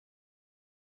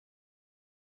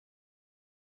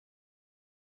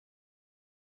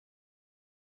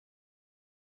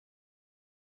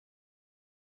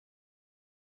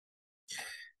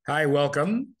Hi,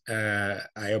 welcome. I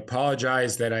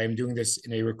apologize that I am doing this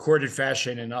in a recorded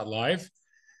fashion and not live,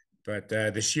 but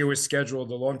the shiur was scheduled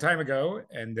a long time ago,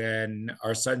 and then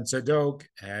our son Tzadok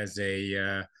has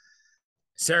a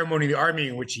ceremony in the army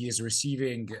in which he is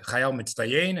receiving Chayal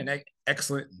Mitzdayen, an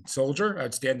excellent soldier,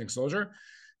 outstanding soldier.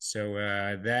 So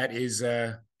that is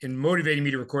in motivating me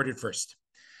to record it first.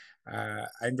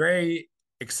 I'm very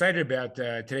excited about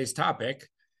today's topic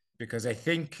because I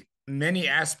think many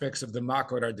aspects of the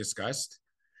Makkot are discussed.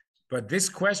 But this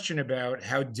question about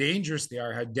how dangerous they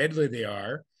are, how deadly they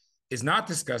are, is not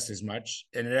discussed as much.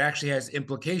 And it actually has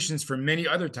implications for many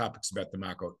other topics about the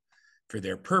Makkot, for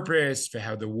their purpose, for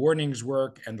how the warnings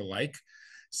work, and the like.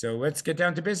 So let's get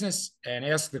down to business and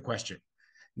ask the question.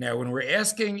 Now, when we're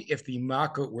asking if the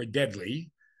Makkot were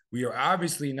deadly, we are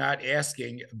obviously not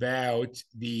asking about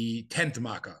the 10th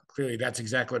Makkah. Clearly, that's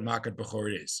exactly what Makkot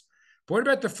Bechor is. But what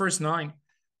about the first nine?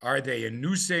 Are they a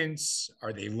nuisance?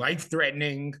 Are they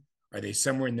life-threatening? Are they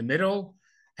somewhere in the middle?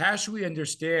 How should we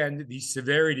understand the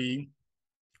severity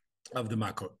of the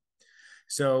Makkot?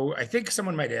 So I think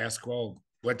someone might ask, well,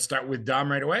 let's start with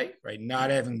Dam right away, right? Not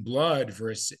having blood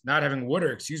for not having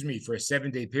water, for a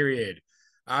 7-day period,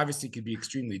 obviously could be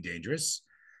extremely dangerous.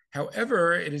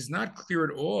 However, it is not clear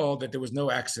at all that there was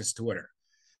no access to water.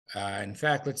 In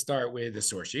fact, let's start with the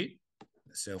source sheet.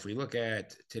 So if we look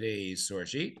at today's source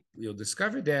sheet, we'll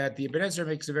discover that the Ibn Ezra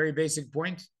makes a very basic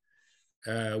point,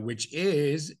 which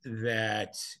is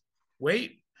that,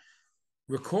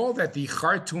 recall that the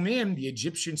Khartoumim, the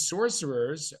Egyptian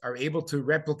sorcerers, are able to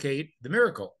replicate the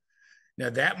miracle. Now,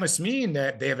 that must mean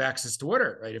that they have access to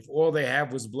water, right? If all they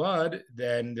have was blood,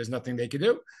 then there's nothing they could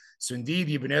do. So indeed,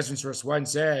 the Ibn Ezra in source 1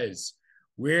 says,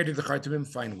 where did the Khartoumim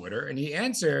find water? And he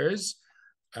answers,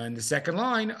 in the second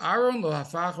line, Aaron lo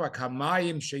hafach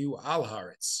hamayim sheyu al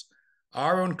haaretz.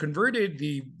 Aaron converted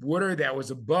the water that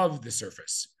was above the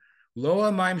surface. Lo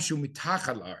hamayim shu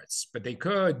mitachal haaretz, but they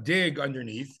could dig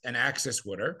underneath and access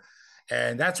water,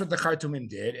 and that's what the Khartoumim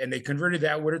did, and they converted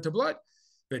that water to blood.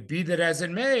 But be that as it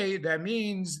may, that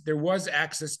means there was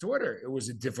access to water. It was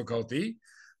a difficulty,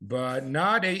 but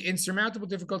not an insurmountable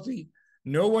difficulty.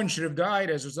 No one should have died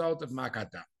as a result of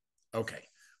Makata. Okay.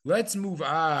 Let's move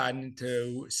on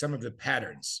to some of the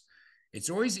patterns. It's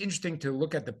always interesting to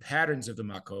look at the patterns of the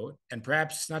Makkot, and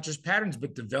perhaps not just patterns,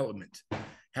 but development,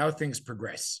 how things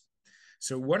progress.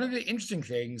 So one of the interesting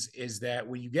things is that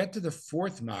when you get to the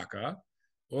fourth Makkah,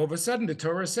 all of a sudden the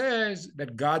Torah says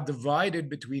that God divided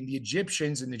between the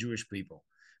Egyptians and the Jewish people.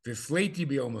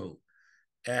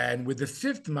 And with the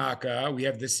fifth Makkah, we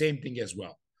have the same thing as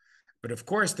well. But of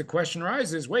course, the question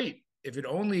arises, if it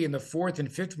only in the fourth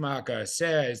and fifth Makkah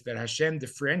says that Hashem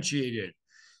differentiated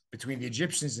between the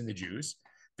Egyptians and the Jews,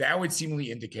 that would seemingly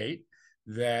indicate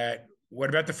that what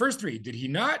about the first three? Did he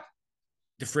not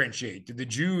differentiate? Did the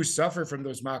Jews suffer from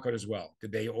those Makkot as well?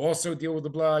 Did they also deal with the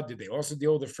blood? Did they also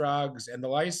deal with the frogs and the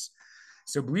lice?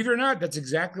 So believe it or not, that's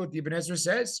exactly what the Ibn Ezra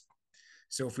says.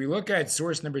 So if we look at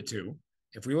source number 2,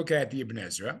 if we look at the Ibn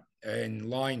Ezra in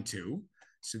line 2,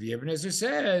 so the Ibn Ezra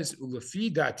says,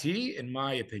 Ulafi dati, in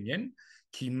my opinion,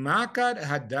 ki makat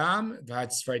hadam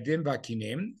v'hatzfardim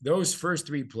v'akinim, those first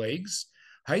 3 plagues,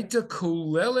 haita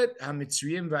kolelet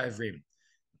hamitzriyim v'avrim.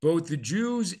 Both the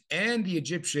Jews and the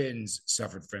Egyptians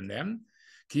suffered from them.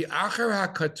 Ki achar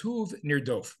hakatuv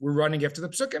nirdof. We're running after the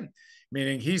psukim,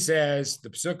 meaning he says the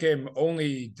psukim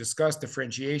only discuss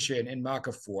differentiation in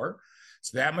Makkah 4.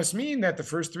 So that must mean that the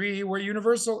first 3 were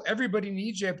universal. Everybody in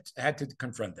Egypt had to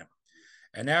confront them.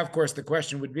 And now, of course, the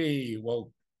question would be,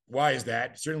 well, why is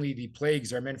that? Certainly the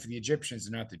plagues are meant for the Egyptians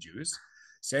and not the Jews.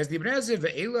 Says the Ibn Ezra,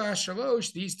 Ve'ela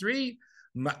hashalosh, these 3,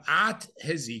 ma'at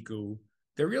heziku,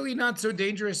 they're really not so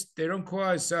dangerous. They don't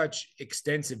cause such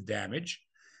extensive damage.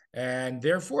 And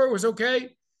therefore, it was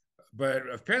okay. But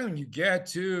apparently, when you get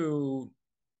to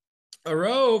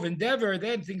Arov and Dever,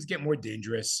 then things get more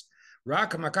dangerous.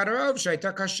 Rak makarov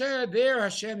shaita kasher, there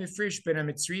Hashem ifrish ben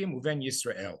ha-Mitzrayim uven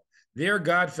Yisrael. There,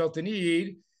 God felt the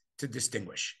need to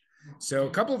distinguish. So a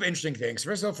couple of interesting things.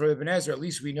 First of all, for Ibn Ezra, at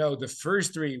least we know the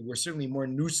first 3 were certainly more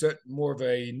of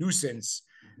a nuisance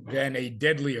than a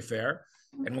deadly affair.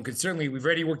 And one could certainly, we've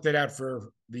already worked that out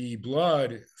for the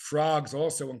blood. Frogs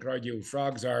also, one could argue,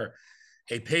 frogs are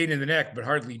a pain in the neck, but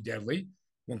hardly deadly.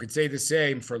 One could say the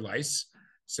same for lice.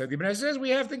 So the Ibn Ezra says we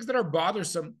have things that are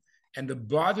bothersome, and the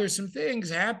bothersome things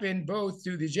happen both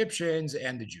to the Egyptians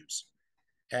and the Jews.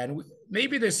 And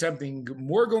maybe there's something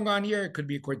more going on here. It could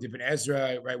be according to Ibn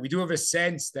Ezra, right? We do have a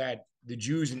sense that the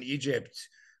Jews in Egypt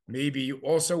maybe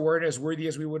also weren't as worthy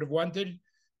as we would have wanted.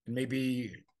 And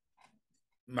maybe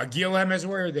Magilem as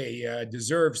were, they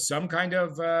deserve some kind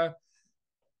of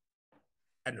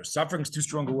I don't know, suffering is too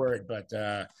strong a word, but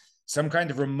some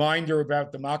kind of reminder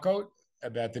about the Makkot,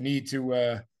 about the need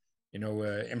to,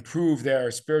 improve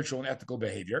their spiritual and ethical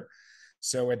behavior.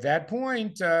 So at that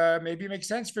point, maybe it makes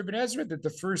sense for Ben Ezra that the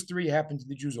first three happen to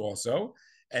the Jews also.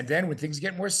 And then when things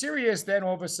get more serious, then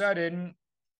all of a sudden,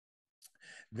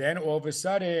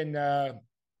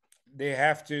 they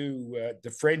have to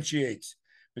differentiate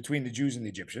between the Jews and the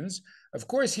Egyptians. Of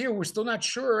course, here we're still not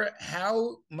sure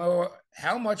how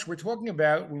much we're talking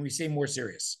about when we say more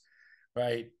serious,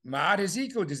 right? Ma'at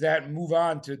Haziko, does that move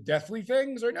on to deathly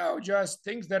things or no, just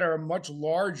things that are a much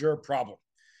larger problem?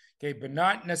 Okay, but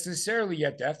not necessarily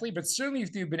yet deathly, but certainly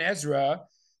if you've been Ezra,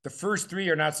 the first three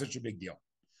are not such a big deal.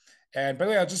 And by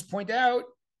the way, I'll just point out,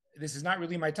 this is not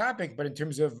really my topic, but in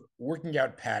terms of working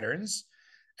out patterns,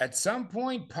 at some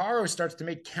point, Paro starts to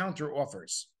make counter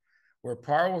offers, where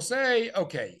Paro will say,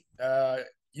 okay,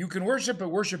 you can worship, but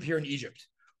worship here in Egypt.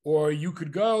 Or you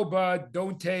could go, but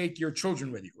don't take your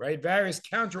children with you, right? Various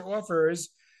counter offers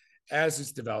as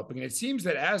it's developing. And it seems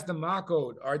that as the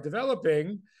Makkot are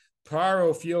developing,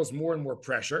 Paro feels more and more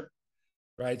pressure,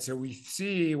 right? So we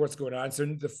see what's going on. So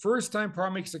the first time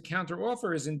Paro makes a counter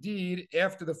offer is indeed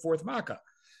after the fourth Makkah.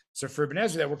 So for Ibn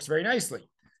Ezra, that works very nicely.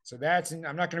 So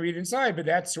I'm not going to read it inside, but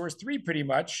that's source 3 pretty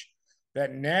much,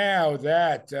 that now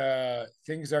that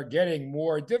things are getting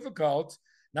more difficult,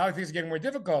 not that things are getting more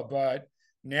difficult, but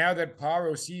now that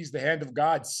Paro sees the hand of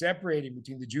God separating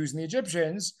between the Jews and the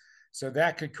Egyptians, so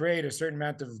that could create a certain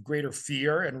amount of greater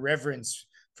fear and reverence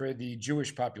for the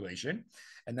Jewish population.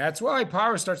 And that's why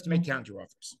Paro starts to make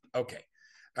counteroffers. Okay.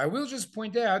 I will just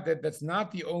point out that that's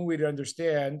not the only way to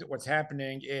understand what's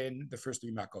happening in the first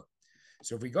three Makkot.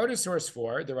 So if we go to source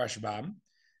 4, the Rashbam,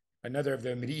 another of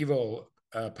the medieval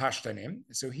Pashtanim,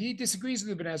 so he disagrees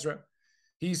with Ibn Ezra.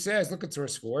 He says, look at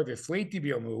source 4,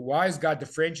 why is God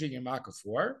differentiating in Makkah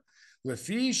 4?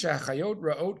 Lefi shachayot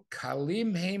ra'ot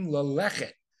kalim heim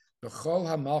lalechet b'chol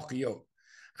hamalchiyot.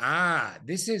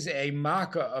 This is a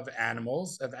Makkah of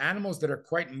animals that are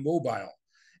quite mobile.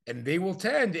 And they will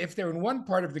tend, if they're in one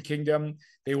part of the kingdom,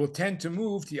 they will tend to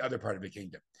move to the other part of the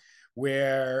kingdom.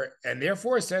 And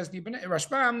therefore, says the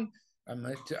Rashbam,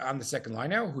 on the second line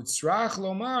now, Hutzrach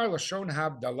lomar lashon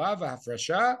habdala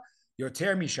v'hafrasha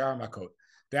yoter mishar makot.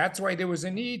 That's why there was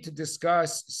a need to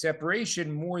discuss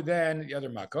separation more than the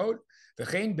other makot.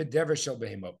 V'chein b'dever shel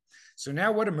behemot. So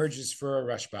now what emerges for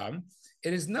Rashbam?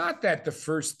 It is not that the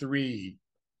first three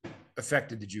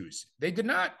affected the Jews. They did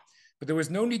not. But there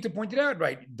was no need to point it out,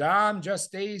 right? Dam just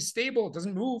stays stable, it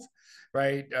doesn't move,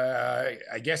 right?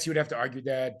 I guess you would have to argue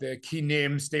that the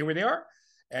Kinim stay where they are,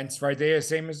 and Svardeya,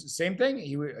 same thing.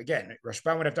 Again,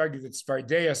 Rashbam would have to argue that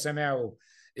Svardeya somehow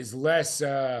is less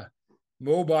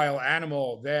mobile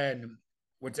animal than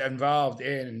what's involved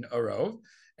in Arov,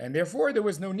 and therefore there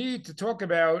was no need to talk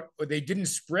about, or they didn't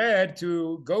spread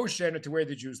to Goshen or to where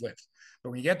the Jews lived. But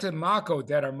when you get to Makkot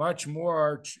that are much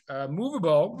more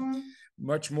movable,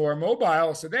 much more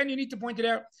mobile, so then you need to point it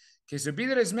out. Okay, so be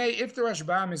that as may, if the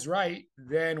Rashbam is right,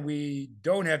 then we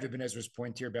don't have Ibn Ezra's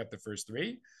point here about the first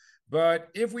three. But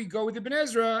if we go with Ibn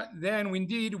Ezra, then we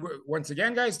indeed, once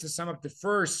again, guys, to sum up the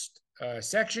first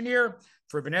section here,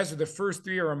 for Ibn Ezra, the first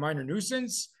three are a minor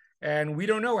nuisance, and we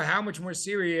don't know how much more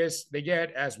serious they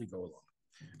get as we go along.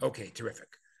 Okay, terrific.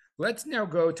 Let's now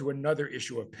go to another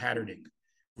issue of patterning.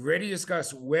 We already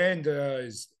discussed when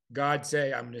does God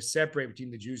say, I'm going to separate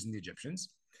between the Jews and the Egyptians.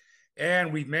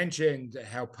 And we've mentioned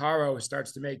how Paro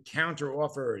starts to make counter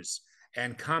offers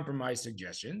and compromise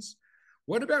suggestions.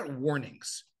 What about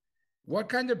warnings? What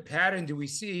kind of pattern do we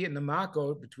see in the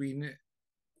Makkot between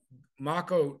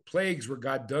Makkot plagues where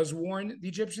God does warn the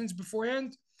Egyptians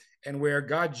beforehand and where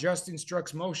God just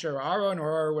instructs Moshe or Aaron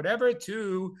or whatever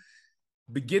to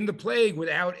begin the plague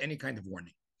without any kind of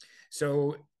warning?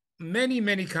 So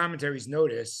many commentaries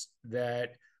notice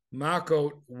that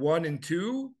Makkot 1 and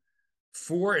 2,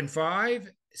 4 and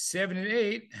 5, 7 and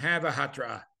 8 have a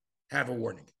hatra, have a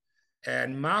warning.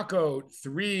 And Makkot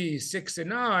 3, 6, and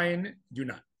 9 do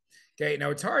not. Okay, now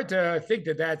it's hard to think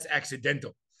that that's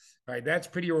accidental, right? That's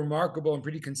pretty remarkable and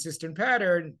pretty consistent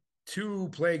pattern. 2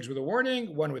 plagues with a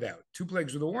warning, 1 without. 2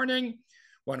 plagues with a warning,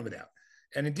 1 without.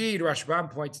 And indeed, Rashbam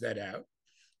points that out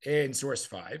in source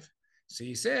 5. So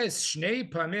he says, Shnei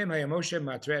pamim hayamoshe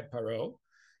matret paro.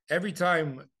 Every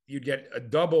time you'd get a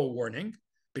double warning,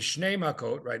 b'shnei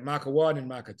makot, right? Makkah 1 and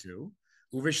Makkah 2.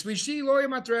 Uvishlishi lo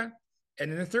yamatre.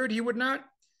 And in the third, he would not.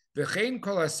 V'chein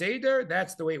kol haseder,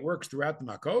 that's the way it works throughout the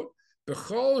Makkot.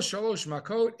 B'chol shalosh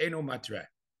makot eno matre.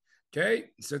 Okay,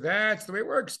 so that's the way it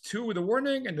works. 2 with a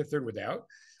warning and the third without,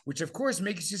 which of course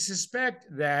makes you suspect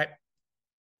that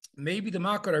maybe the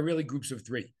Makkot are really groups of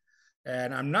 3.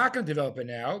 And I'm not going to develop it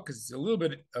now because it's a little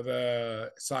bit of a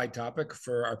side topic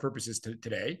for our purposes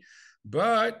today.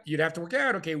 But you'd have to work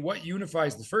out, okay, what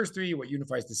unifies the first three, what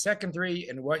unifies the second three,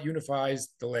 and what unifies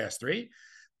the last three.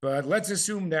 But let's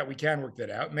assume that we can work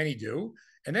that out. Many do.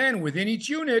 And then within each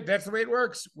unit, that's the way it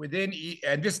works. And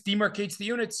this demarcates the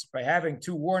units by having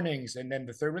two warnings and then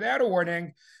the third without a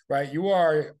warning, right? You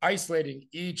are isolating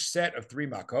each set of three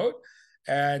Makkot.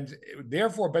 And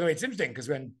therefore, by the way, it's interesting because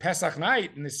when Pesach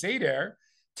night in the Seder,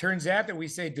 turns out that we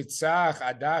say Ditzach,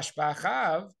 Adash,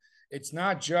 Bachav, it's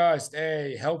not just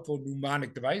a helpful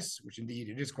mnemonic device, which indeed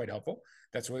it is quite helpful.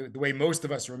 That's the way most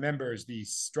of us remembers the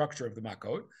structure of the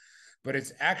Makkot, but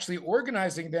it's actually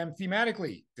organizing them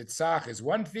thematically. Ditzach is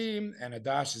one theme, and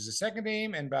Adash is a second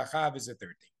theme, and Bachav is a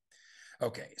third theme.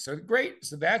 Okay, so great.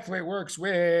 So that's the way it works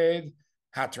with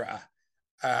Hatra.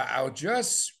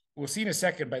 We'll see in a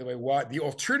second, by the way, what the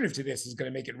alternative to this is going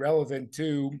to make it relevant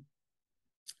to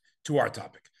our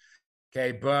topic.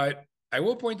 Okay, but I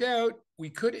will point out, we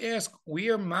could ask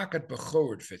where Makat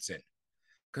Bechorot fits in.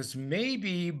 Because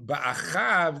maybe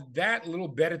Ba'achav, that little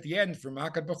bet at the end for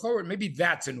Makat Bechorot, maybe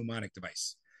that's a mnemonic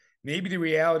device. Maybe the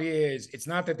reality is it's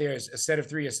not that there's a set of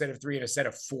three, and a set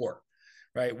of four,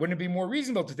 right? Wouldn't it be more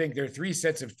reasonable to think there are three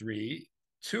sets of three,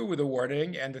 two with a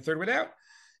warning and the third without?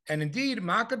 And indeed,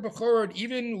 Makat Bechorot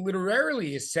even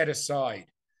literally is set aside,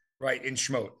 right, in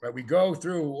Shmot, right? We go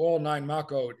through all 9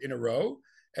 Makkot in a row,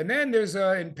 and then there's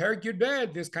in Perek Yud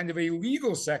Bet, there's kind of a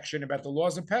legal section about the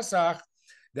laws of Pesach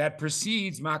that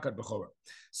precedes Makat Bechorot.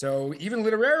 So even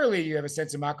literally, you have a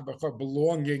sense of Makat Bechorot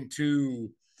belonging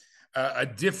to a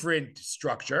different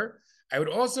structure. I would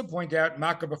also point out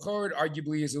Makat Bechorot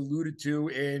arguably is alluded to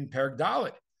in Perek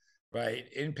Dalet, right?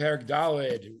 In Perek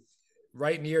Dalet,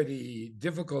 right near the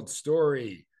difficult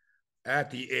story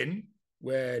at the inn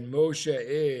when Moshe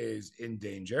is in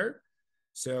danger.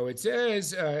 So it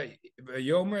says,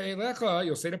 Yomer Elecha,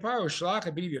 you'll say to Paro, Shlach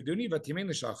et bini v'yavduni v'timein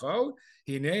l'shalcho,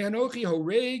 hinei hanochi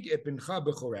horeg et bincha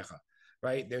b'chorecha.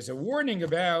 Right? There's a warning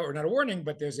about, or not a warning,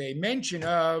 but there's a mention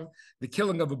of the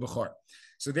killing of a Bechor.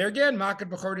 So there again, Makat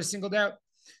Bechor is singled out.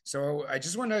 So I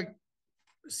just want to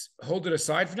hold it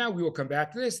aside for now. We will come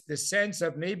back to this. The sense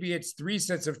of maybe it's three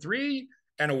sets of three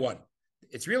and a one.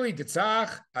 It's really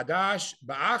Ditzach, Adash,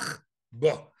 Ba'ach,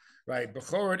 Bo. Right?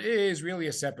 Bechorot is really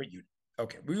a separate unit.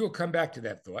 Okay, we will come back to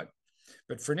that thought.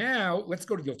 But for now, let's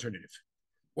go to the alternative.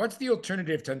 What's the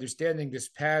alternative to understanding this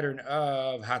pattern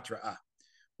of Hatra'ah?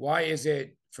 Why is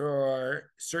it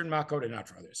for certain Makkot and not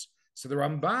for others? So the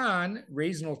Ramban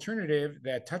raised an alternative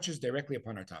that touches directly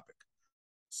upon our topic.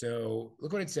 So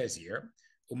look what it says here.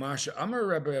 Umasha Amar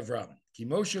Rabbi Avram, Ki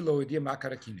Moshe lo idia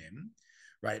Makkah kinim.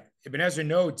 Right. Ibn Ezra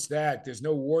notes that there's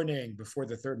no warning before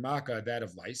the third Makkah, that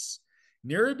of lice.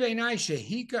 There's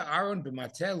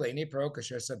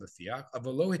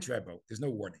no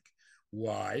warning.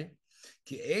 Why?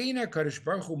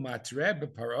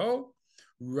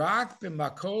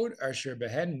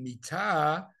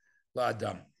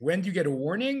 When do you get a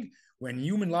warning? When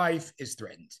human life is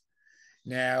threatened.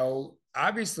 Now,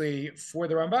 obviously, for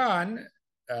the Ramban,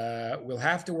 we'll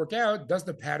have to work out, does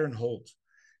the pattern hold?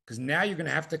 Because now you're going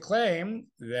to have to claim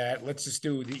that, let's just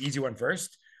do the easy one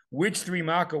first. Which 3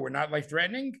 Makkah were not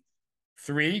life-threatening?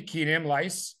 3, kinim,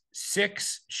 lice.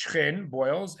 6, shchin,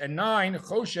 boils. And 9,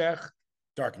 choshech,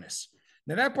 darkness.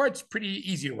 Now that part's pretty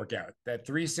easy to work out. That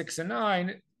 3, 6, and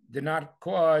 9 did not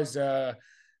cause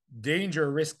danger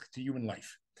or risk to human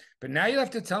life. But now you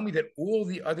have to tell me that all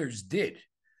the others did.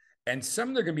 And some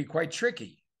of them are going to be quite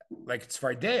tricky, like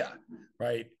Tzfardea,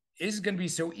 right? Is it going to be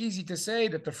so easy to say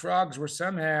that the frogs were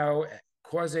somehow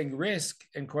causing risk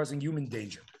and causing human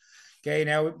danger? Okay,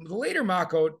 now the later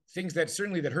Makkot, things that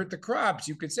certainly that hurt the crops,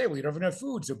 you could say, well, you don't have enough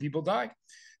food, so people die.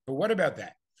 But what about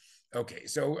that? Okay,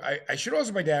 so I should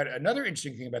also point out another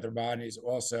interesting thing about the Ramban is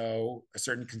also a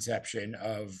certain conception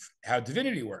of how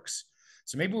divinity works.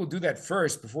 So maybe we'll do that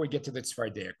first before we get to the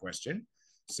Tzfardea question.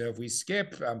 So if we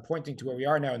skip, I'm pointing to where we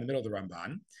are now in the middle of the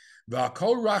Ramban.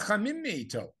 V'akol rachamim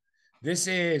meito. This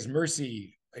is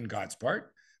mercy in God's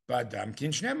part. But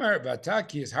kin shnemar v'ata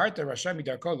ki is harta rasha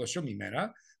midarko lo shum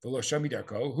mimena.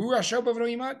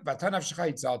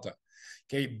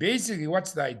 Okay, basically,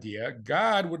 what's the idea?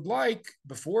 God would like,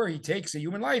 before he takes a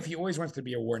human life, he always wants to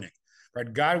be a warning,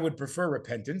 right? God would prefer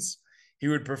repentance. He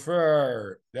would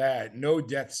prefer that no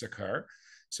deaths occur.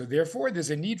 So therefore, there's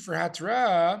a need for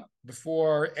Hatra'ah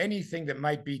before anything that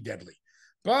might be deadly.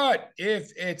 But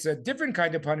if it's a different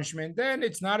kind of punishment, then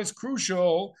it's not as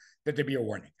crucial that there be a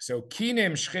warning. So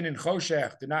Kinim, Shchin, and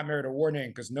Choshech did not merit a warning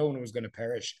because no one was going to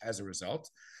perish as a result.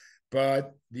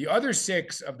 But the other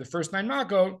 6 of the first 9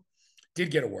 Makkot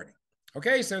did get a warning.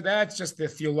 Okay, so that's just the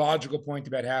theological point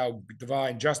about how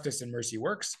divine justice and mercy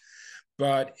works.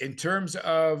 But in terms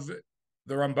of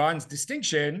the Ramban's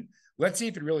distinction, let's see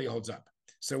if it really holds up.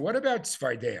 So what about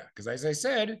Tzfardeya? Because as I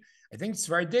said, I think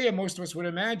Tzfardeya, most of us would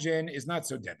imagine, is not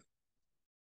so deadly.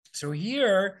 So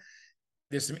here,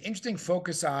 there's some interesting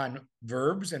focus on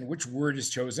verbs and which word is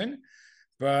chosen.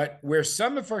 But where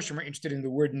some of us are interested in the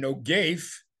word nogeif,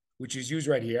 which is used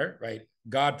right here, right?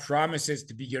 God promises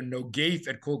to be your nogeif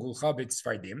at kol gulcha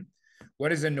b'tzfardim.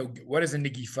 What is a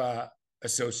negifa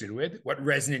associated with? What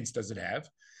resonance does it have?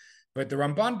 But the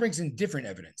Ramban brings in different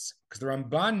evidence because the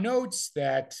Ramban notes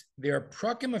that there are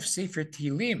prakim of Sefer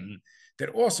Tilim that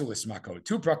also list Makkot,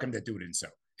 two prakim that do it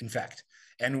in fact.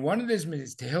 And one of them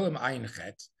is Tehillim Ayin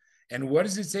Chet. And what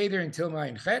does it say there in Tehillim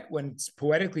Ayin Chet when it's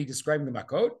poetically describing the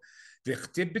Makkot? It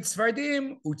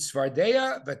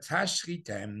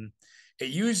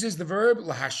uses the verb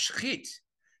lahashchit.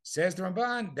 Says the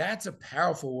Ramban, that's a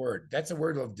powerful word. That's a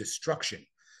word of destruction.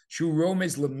 Shu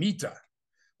romes lamita,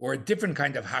 or a different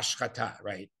kind of hashchata,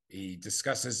 right? He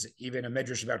discusses even a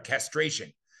medrash about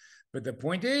castration. But the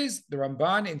point is, the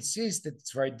Ramban insists that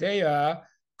tzvardeya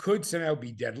could somehow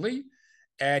be deadly,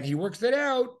 and he works that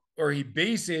out, or he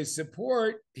bases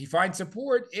support, he finds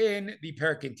support in the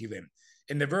Perek in Tilim,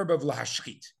 in the verb of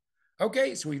lahashchit.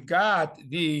 Okay, so we've got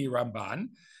the Ramban,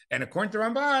 and according to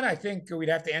Ramban, I think we'd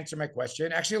have to answer my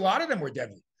question. Actually, a lot of them were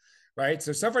deadly, right?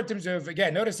 So far in terms of,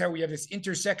 again, notice how we have this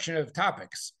intersection of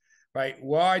topics, right?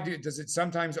 Why does it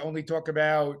sometimes only talk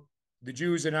about the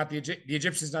Jews and not the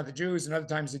Egyptians, not the Jews, and other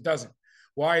times it doesn't?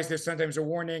 Why is there sometimes a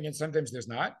warning and sometimes there's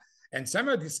not? And some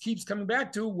of this keeps coming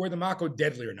back to were the Makkot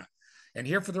deadly or not? And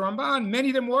here for the Ramban, many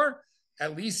of them were.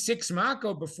 At least 6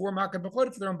 Makkot before Makkot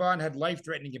Bechot for the Ramban had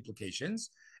life-threatening implications.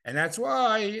 And that's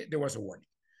why there was a warning.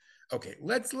 Okay,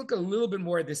 let's look a little bit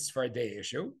more at this Tzfardeya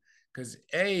issue, because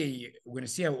we're going to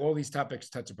see how all these topics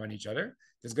touch upon each other.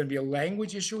 There's going to be a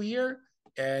language issue here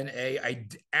and a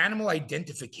animal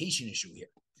identification issue here.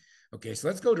 Okay, so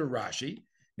let's go to Rashi.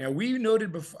 Now we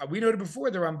noted before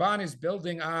the Ramban is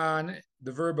building on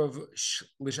the verb of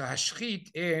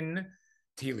lishashchit in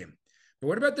Tilim. But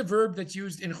what about the verb that's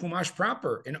used in Chumash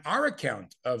proper, in our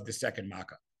account of the second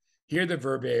Makkah? Here the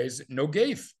verb is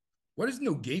nogeif. What does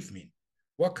nogeif mean?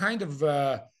 What kind of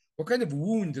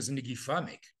wound does a negifa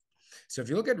make? So if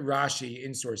you look at Rashi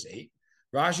in source 8,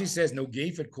 Rashi says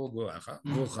nogeif et kol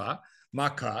gulcha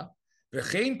makkah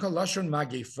v'chein kol lashon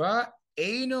magefa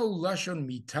eino lashon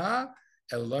mita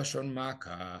el lashon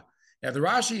makkah. Now the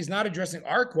Rashi is not addressing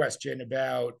our question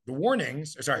about the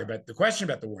warnings, about the question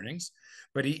about the warnings,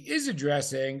 but he is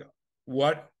addressing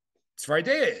what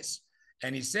Tzfardeya is.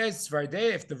 And he says,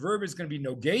 Tzfardeya, if the verb is going to be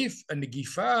nogeif, a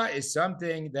negifa is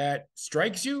something that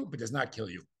strikes you but does not kill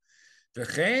you.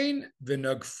 V'chein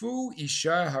v'nagfu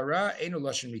isha hara enu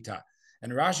lashon mita.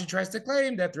 And Rashi tries to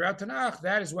claim that throughout Tanakh,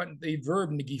 that is what the verb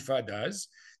negifa does.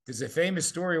 There's a famous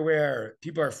story where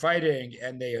people are fighting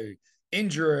and they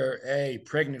injure a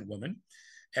pregnant woman.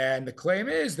 And the claim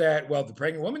is that, well, the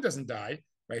pregnant woman doesn't die,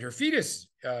 right? Her fetus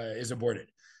is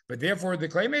aborted. But therefore, the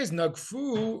claim is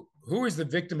Nagfu, who is the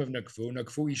victim of Nagfu?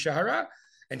 Nagfu Ishahara,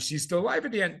 and she's still alive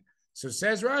at the end. So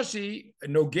says Rashi,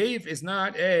 Nogeif is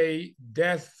not a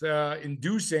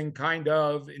death-inducing kind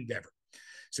of endeavor.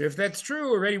 So if that's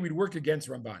true, already we'd work against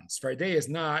Ramban. Tzfardeya is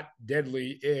not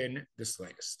deadly in the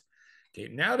slightest. Okay,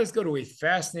 now let's go to a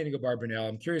fascinating Abarbanel.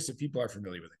 I'm curious if people are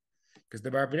familiar with it, because the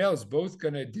Abarbanel is both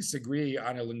going to disagree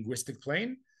on a linguistic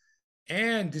plane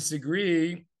and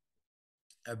disagree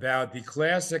about the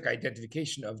classic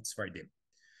identification of Tzfardim.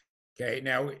 Okay,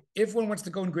 now, if one wants to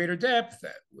go in greater depth,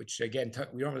 which again,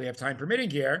 we don't really have time permitting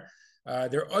here,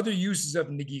 there are other uses of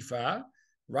Negifa.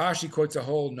 Rashi quotes a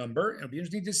whole number. It'll be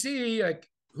interesting to see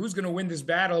who's going to win this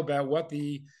battle about what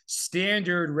the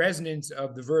standard resonance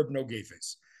of the verb Nogeif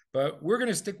is. But we're going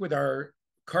to stick with our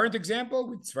current example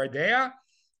with Tzfardeya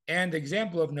and the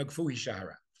example of Nagfu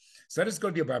Hishahara. So let us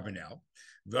go to the Abarbanel.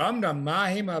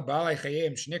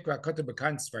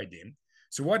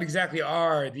 So what exactly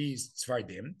are these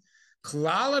tzfardim?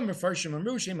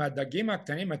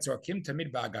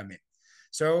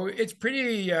 So it's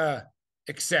pretty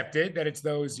accepted that it's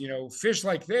those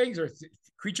fish-like things or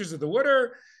creatures of the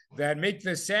water that make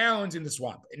the sounds in the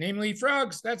swamp, namely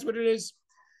frogs. That's what it is.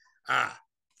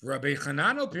 Rabbi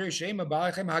Chanano Pirishem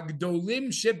Abalechem Hagdolim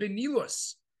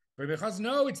Shebenilos. Rabbi Chaz,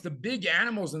 no, it's the big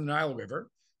animals in the Nile River.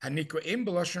 Hanikoim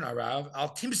B'lashon Arav Al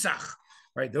Timsach.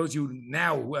 Right, those you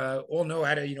now all know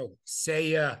how to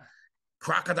say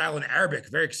crocodile in Arabic.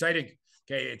 Very exciting.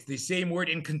 Okay, it's the same word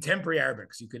in contemporary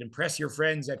Arabic, so you could impress your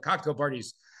friends at cocktail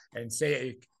parties and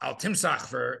say al timsach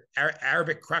for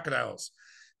Arabic crocodiles.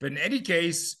 But in any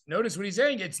case, notice what he's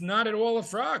saying. It's not at all a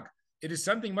frog. It is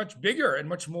something much bigger and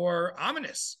much more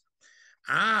ominous.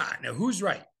 Now who's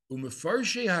right?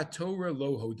 Torah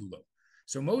lo hodulo.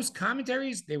 So most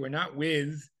commentaries, they were not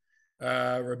with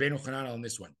Rabbeinu Hanan on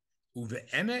this one. But the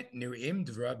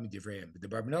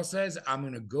Barbanel says, I'm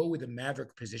going to go with a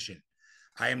maverick position.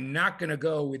 I am not going to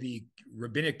go with the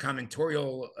rabbinic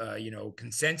commentatorial,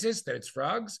 consensus that it's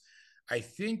frogs. I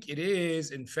think it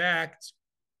is, in fact,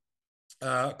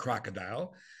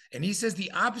 crocodile. And he says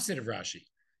the opposite of Rashi,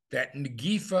 that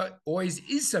Nagifa always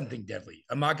is something deadly.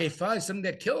 A Magefa is something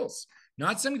that kills,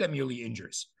 not something that merely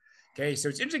injures. Okay, so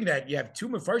it's interesting that you have two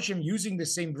Mefarshim using the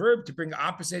same verb to bring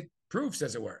opposite proofs,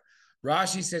 as it were.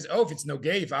 Rashi says, if it's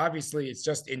Nogeif, obviously it's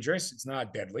just injurious, it's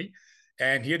not deadly.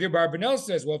 And here the Barbanel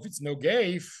says, well, if it's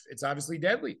Nogeif, it's obviously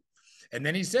deadly. And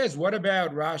then he says, what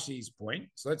about Rashi's point?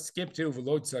 So let's skip to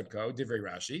V'lo Tzadko, Divrei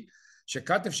Rashi.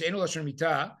 Shekatav she'enu lashon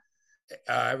mita,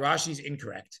 Rashi's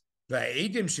incorrect.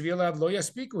 Va'edim shvi'alav lo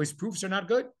yaspiku, his proofs are not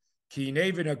good. Ki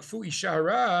nevin agfu isha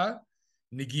hara,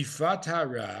 nigifat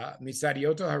hara,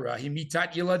 mitzadioto hara,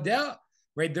 himitat yiladeh.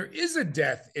 Right, there is a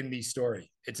death in the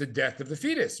story. It's a death of the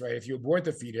fetus, right? If you abort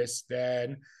the fetus,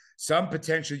 then some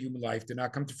potential human life did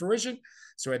not come to fruition.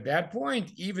 So at that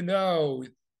point, even though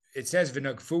it says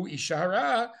v'nagfu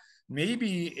ishara,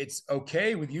 maybe it's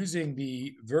okay with using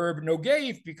the verb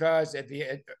nogeif, because at the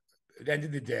end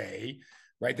of the day,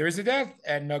 right, there is a death,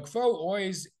 and nagfo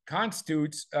always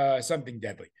constitutes something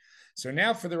deadly. So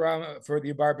now for the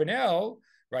Barbanel,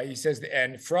 right, he says,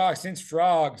 and since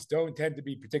frogs don't tend to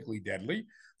be particularly deadly,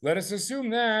 let us assume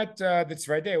that that's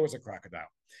right there was a crocodile.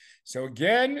 So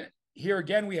here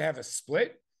again, we have a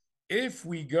split. If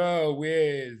we go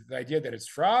with the idea that it's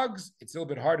frogs, it's a little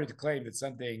bit harder to claim that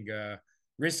something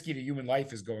risky to human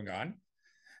life is going on.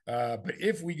 But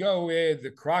if we go with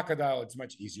the crocodile, it's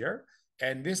much easier.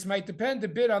 And this might depend a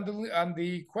bit on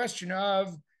the question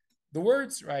of the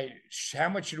words, right? How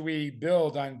much should we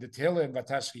build on the Tehillim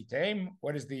Vatashchitem?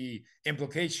 What is the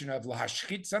implication of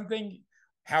lahashchit something?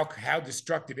 How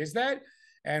destructive is that?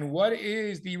 And what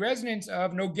is the resonance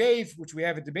of nogeif, which we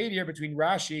have a debate here between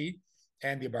Rashi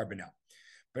and the Barbanel.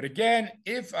 But again,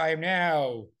 if I am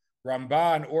now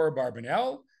Ramban or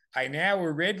Barbanel, I now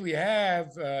readily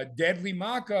have deadly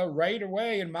Makkah right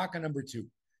away in Makkah number 2.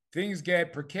 Things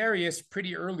get precarious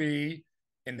pretty early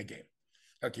in the game.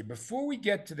 Okay, before we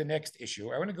get to the next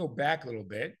issue, I want to go back a little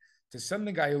bit to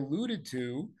something I alluded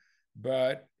to,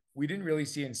 but we didn't really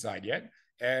see inside yet.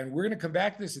 And we're going to come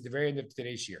back to this at the very end of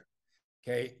today's year.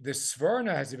 Okay, the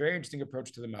Sforna has a very interesting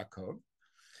approach to the Makkot,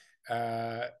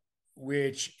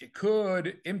 which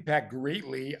could impact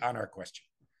greatly on our question.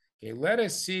 Okay, let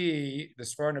us see the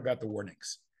Sforna about the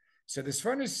warnings. So the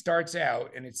Sforna starts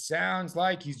out, and it sounds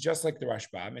like he's just like the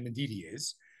Rashbam, and indeed he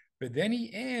is, but then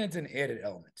he adds an added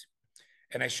element.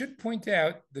 And I should point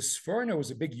out, the Sforno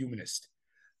was a big humanist,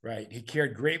 right? He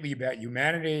cared greatly about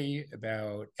humanity,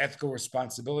 about ethical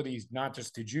responsibilities, not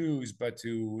just to Jews, but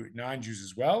to non-Jews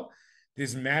as well.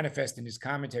 This manifests in his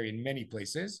commentary in many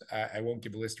places. I won't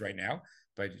give a list right now,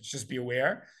 but just be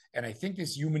aware. And I think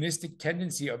this humanistic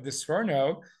tendency of the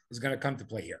Sforno is going to come to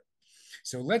play here.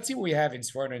 So let's see what we have in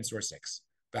Sforno in source 6.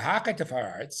 Lo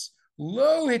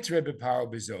hitre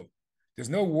b'paro b'zo. There's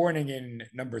no warning in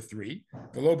number 3.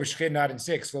 V'lo b'shchin, not in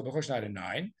 6. V'lo b'chosh, not in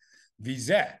 9.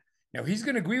 V'zeh. Now he's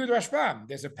going to agree with Rashbam.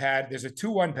 There's a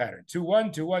 2-1 pattern.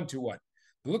 2-1, 2-1, 2-1.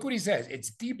 But look what he says.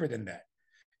 It's deeper than that.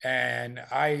 And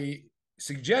I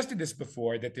suggested this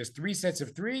before, that there's 3 sets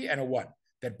of 3 and a 1.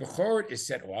 That Bechor is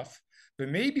set off. But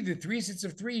maybe the 3 sets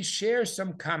of 3 share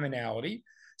some commonality.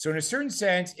 So in a certain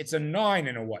sense, it's a 9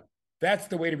 and a 1. That's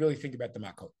the way to really think about the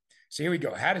Makkot. So here we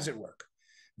go. How does it work?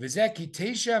 The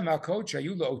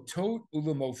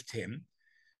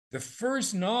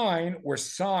first 9 were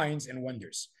signs and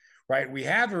wonders, right? We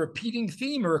have a repeating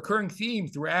theme, a recurring theme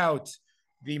throughout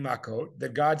the Makkot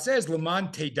that God says, Laman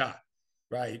Teda,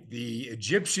 right? The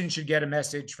Egyptians should get a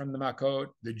message from the Makkot.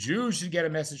 The Jews should get a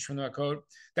message from the Makkot.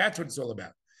 That's what it's all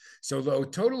about. So lo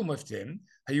total muftim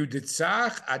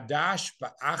hayuditzach adash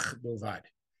ba'ach bilvad.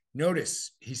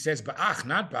 Notice he says ba'ach,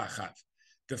 not ba'achav.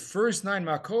 The first 9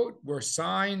 Makkot were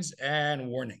signs and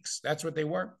warnings. That's what they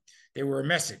were. They were a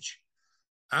message.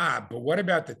 But what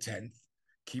about the 10th?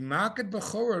 Ki makat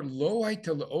b'chora lo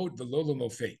hayta la'od v'lo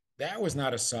l'mofei. That was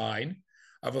not a sign.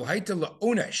 Aval hayta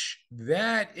la'onesh.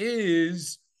 That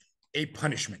is a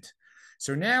punishment.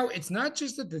 So now it's not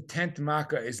just that the 10th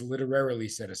Makkah is literarily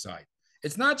set aside.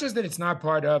 It's not just that it's not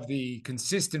part of the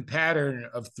consistent pattern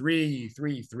of 3,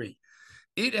 3, 3.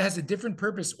 It has a different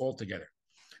purpose altogether.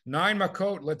 9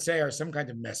 Makkot, let's say, are some kind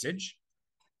of message,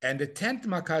 and the 10th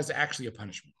Makkah is actually a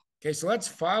punishment. Okay, so let's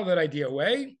file that idea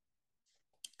away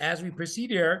as we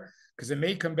proceed here, because it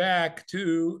may come back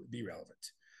to be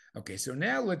relevant. Okay, so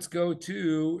now let's go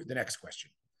to the next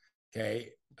question. Okay,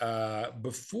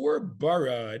 before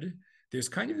Barad, there's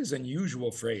kind of this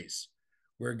unusual phrase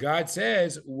where God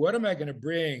says, "What am I going to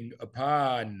bring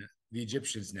upon the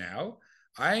Egyptians now?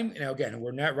 Now again,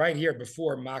 we're not right here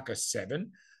before Makkah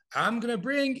 7. I'm going to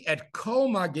bring at Kol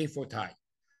Magefotai."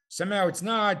 Somehow it's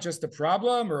not just a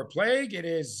problem or a plague, it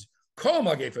is Kol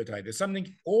Magefotai. There's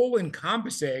something all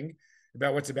encompassing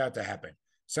about what's about to happen,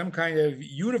 some kind of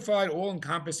unified, all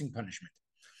encompassing punishment.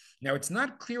 Now, it's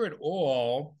not clear at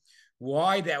all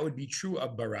why that would be true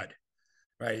of Barad,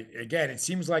 right? Again, it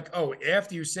seems like, oh,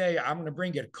 after you say, I'm going to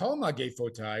bring it Kol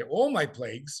Magefotai, all my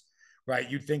plagues, right?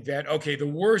 You'd think that, okay, the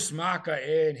worst Makkah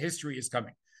in history is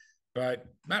coming. But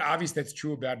not obvious that's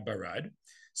true about Barad.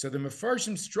 So the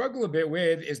Mefarshim struggle a bit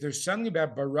with, is there something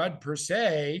about Barad per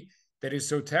se that is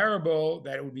so terrible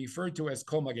that it would be referred to as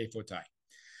Kol Magefotai?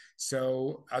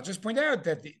 So I'll just point out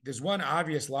that there's one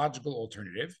obvious logical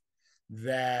alternative,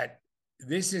 that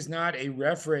this is not a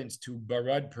reference to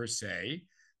Barad per se,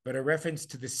 but a reference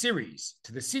to the series,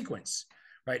 to the sequence,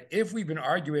 right? If we've been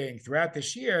arguing throughout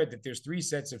this year that there's 3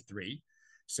 sets of 3,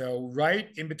 so right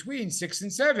in between 6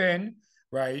 and 7,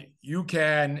 right,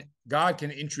 God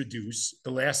can introduce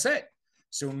the last set.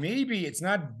 So maybe it's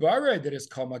not Barad that is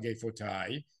Kol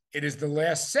Magefotai, it is the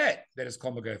last set that is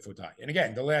Kol Magefotai. And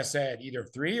again, the last set either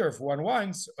of 3 or if one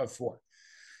once of 4.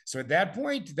 So at that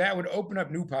point, that would open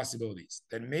up new possibilities.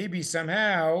 That maybe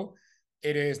somehow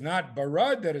it is not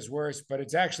Barad that is worse, but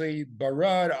it's actually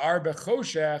Barad Arba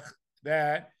Choshech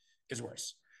that is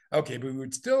worse. Okay, but we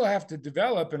would still have to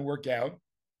develop and work out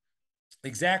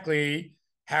exactly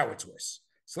how it's worse.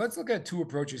 So let's look at 2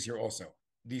 approaches here also,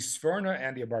 the Sforna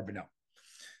and the Abarbanel.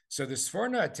 So the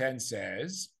Sforna at 10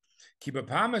 says,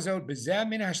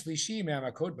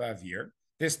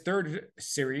 this third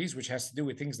series, which has to do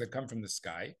with things that come from the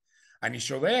sky, all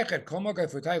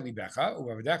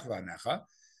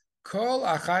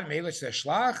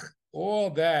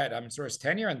that, I'm in source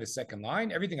 10 here on the second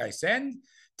line, everything I send,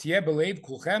 why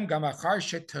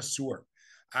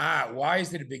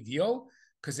is it a big deal?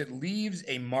 Because it leaves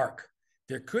a mark.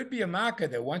 There could be a makkah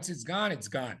that once it's gone,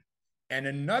 and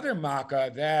another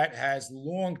makkah that has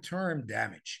long-term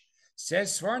damage.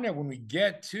 Says Svarna, when we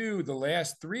get to the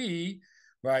last 3,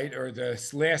 right, or the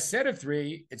last set of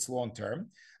 3, it's long-term.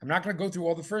 I'm not going to go through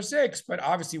all the first 6, but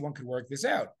obviously one could work this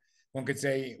out. One could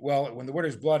say, well, when the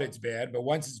water's blood, it's bad, but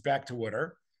once it's back to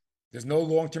water, there's no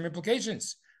long-term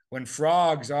implications. When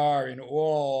frogs are in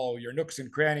all your nooks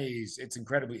and crannies, it's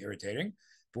incredibly irritating.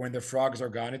 But when the frogs are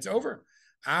gone, it's over.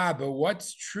 But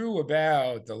what's true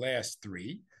about the last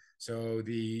 3? So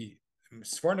the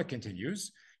Sforna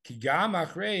continues,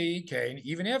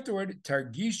 even afterward,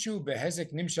 targishu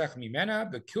behezek nimshach mimena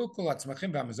bekilkul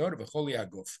atzmachim v'amazot v'choli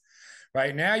aguf.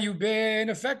 Right now, you've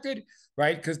been affected,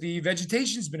 right? Because the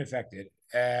vegetation's been affected,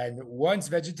 and once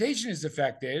vegetation is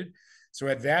affected, so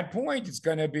at that point, it's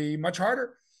going to be much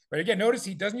harder. But again, notice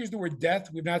he doesn't use the word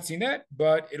death. We've not seen that,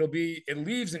 but it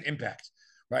leaves an impact,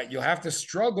 right? You'll have to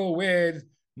struggle with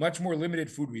much more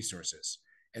limited food resources.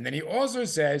 And then he also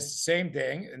says same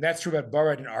thing, and that's true about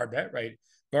Barad and Arba, right?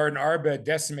 Barad and Arba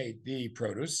decimate the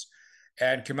produce.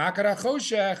 And Kemakara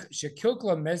Choshech,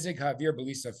 Shekilkla Mezig Havir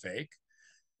Belisa Fake.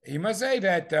 He must say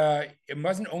that it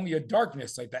wasn't only a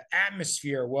darkness, like the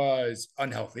atmosphere was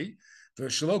unhealthy. So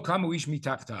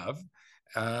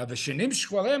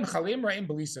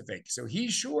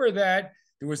he's sure that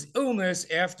there was illness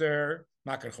after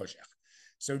Makar Choshech.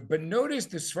 So, but notice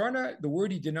the Sforna, the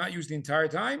word he did not use the entire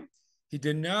time, he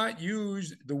did not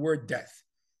use the word death.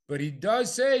 But he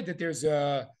does say that there's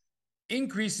an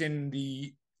increase in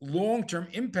the long-term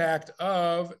impact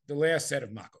of the last set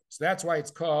of Makkot. So that's why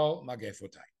it's called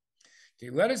Magefotai. Okay,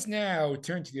 let us now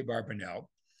turn to the Abarbanel,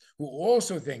 who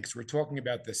also thinks we're talking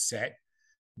about the set,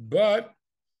 but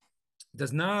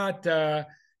does not,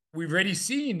 we've already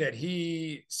seen that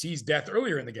he sees death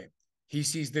earlier in the game. He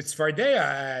sees the Tzfardea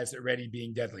as already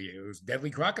being deadly. It was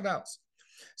deadly crocodiles.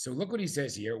 So look what he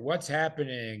says here. What's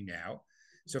happening now?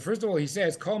 So first of all, he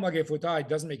says, Kol Magefotai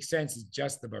doesn't make sense. It's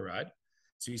just the Barad.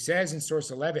 So he says in source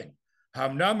 11, why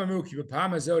would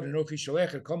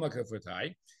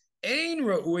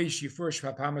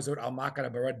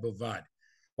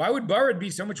Barad be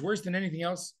so much worse than anything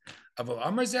else?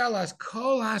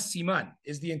 Kol HaSiman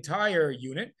is the entire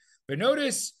unit. But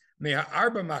notice,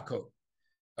 Me'arba Makkot.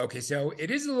 Okay, so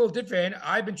it is a little different.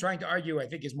 I've been trying to argue, I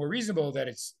think it's more reasonable that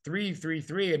it's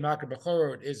 3-3-3 and Makkot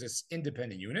Bechorot is an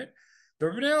independent unit. The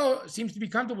Rabbanel seems to be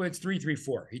comfortable with it's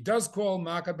 3-3-4. He does call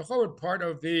Makkot Bechorot part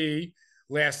of the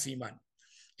last Siman.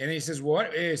 And he says,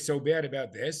 what is so bad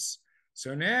about this?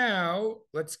 So now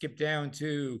let's skip down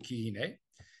to Kihine.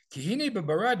 Kihine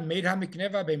bebarad made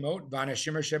hamikneva bemot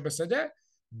vanashimmer shebasadeh.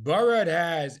 Barad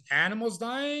has animals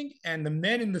dying and the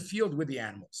men in the field with the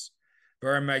animals.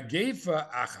 Baramagefa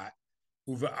achat.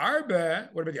 Uva arba,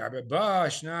 what about the arba? Ba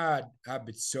shnad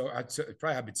probably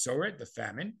habitzoret, the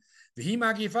famine. V'hi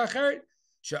magifa acheret.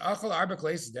 She'achal arba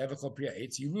kleis devachol priya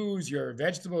eitz. You lose your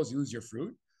vegetables, you lose your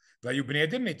fruit. So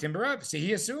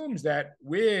he assumes that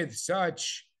with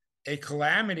such a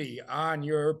calamity on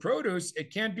your produce,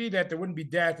 it can't be that there wouldn't be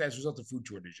death as a result of food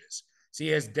shortages. So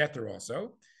he has death there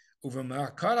also. Then,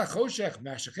 of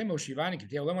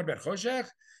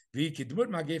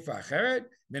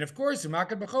course,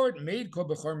 Makkot Bechor made Kol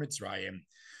Bechor Mitzrayim.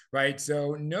 Right.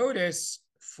 So notice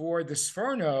for the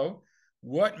Sforno,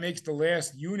 what makes the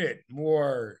last unit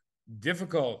more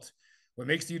difficult? What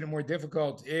makes the unit more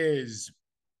difficult is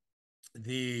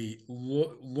the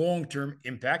long-term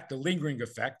impact, the lingering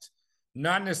effect,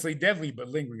 not necessarily deadly, but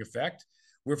lingering effect.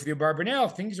 Where for the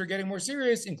Abarbanel, things are getting more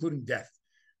serious, including death.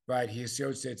 Right? He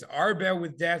associates it's arba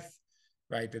with death,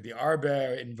 right? That the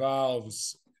arba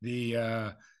involves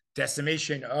the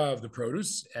decimation of the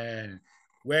produce, and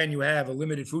when you have a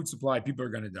limited food supply, people are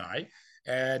going to die,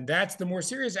 and that's the more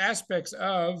serious aspects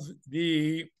of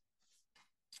the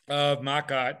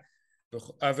Makkot.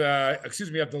 Of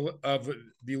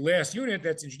the last unit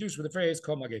that's introduced with the phrase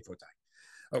called Magei Fotai.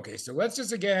 Okay, so let's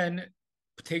just again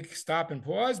stop and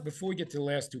pause before we get to the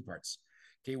last two parts.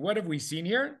 Okay, what have we seen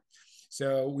here?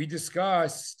 So we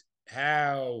discussed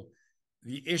how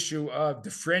the issue of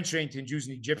differentiating Jews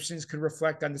and Egyptians could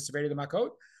reflect on the severity of the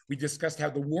Makkot. We discussed how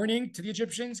the warning to the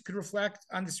Egyptians could reflect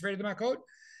on the severity of the Makkot.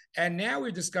 And now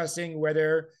we're discussing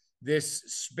whether this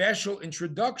special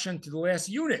introduction to the last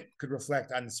unit could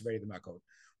reflect on the severity of the Makkot.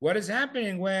 What is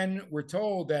happening when we're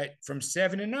told that from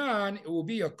 7 and on, it will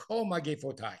be a kol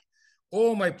magefotai.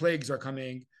 All my plagues are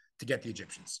coming to get the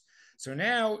Egyptians. So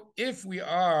now, if we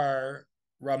are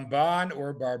Ramban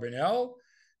or Barbanel,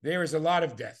 there is a lot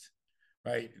of death,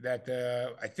 right? That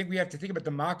I think we have to think about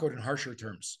the Makkot in harsher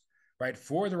terms, right?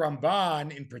 For the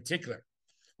Ramban in particular.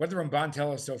 What did the Ramban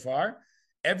tell us so far?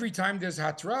 Every time there's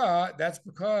hatra, that's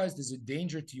because there's a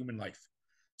danger to human life.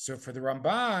 So for the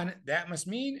Ramban, that must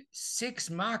mean 6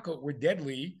 Makkot were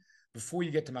deadly before you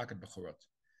get to Makkot Bechorot.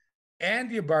 And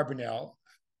the Abarbanel,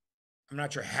 I'm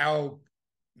not sure how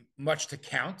much to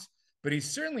count, but he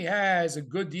certainly has a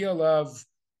good deal of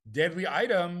deadly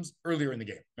items earlier in the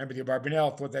game. Remember, the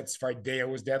Abarbanel thought that Sfardea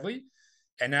was deadly.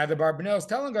 And now the Abarbanel is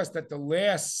telling us that the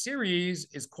last series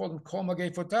is called Kol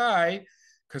Magei Fotai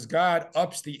because God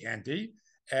ups the ante.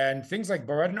 And things like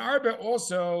Barad and Arba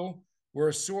also were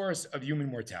a source of human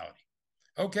mortality.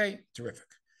 Okay, terrific.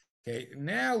 Okay,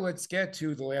 now let's get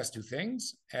to the last two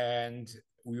things, and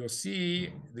we will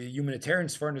see the humanitarian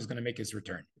Sforno is going to make his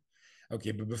return.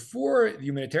 Okay, but before the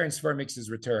humanitarian Sforno makes his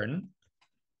return,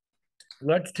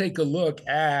 let's take a look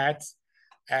at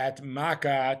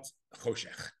Makat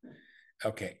Choshech.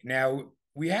 Okay, now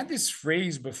we had this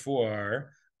phrase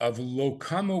before of lo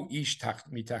kamo ish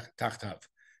tachtav.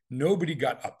 Nobody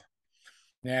got up.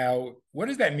 Now, what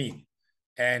does that mean?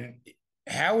 And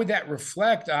how would that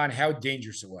reflect on how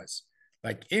dangerous it was?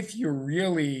 Like, if you're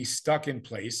really stuck in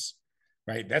place,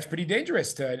 right, that's pretty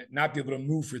dangerous to not be able to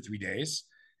move for 3 days.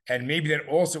 And maybe that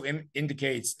also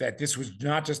indicates that this was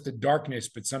not just the darkness,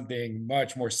 but something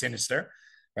much more sinister,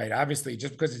 right? Obviously,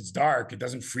 just because it's dark, it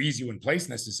doesn't freeze you in place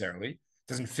necessarily. It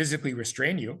doesn't physically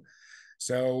restrain you.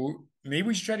 So maybe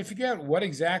we should try to figure out what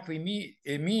exactly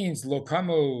it means, lo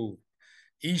kamo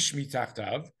ish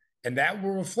mitachtav, and that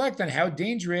will reflect on how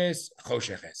dangerous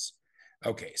choshech is.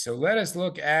 Okay, so let us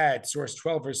look at source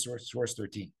 12 versus source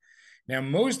 13. Now,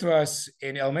 most of us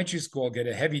in elementary school get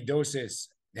a heavy dosage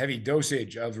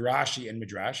of Rashi and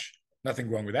Midrash. Nothing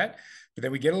wrong with that. But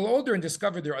then we get a little older and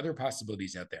discover there are other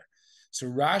possibilities out there. So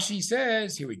Rashi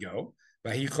says, here we go,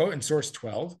 in source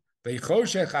 12,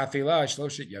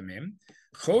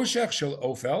 Choshech shel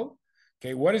ofel.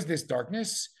 Okay, what is this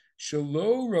darkness?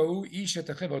 Shelo rou ish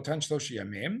otan shlosha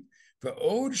yamim,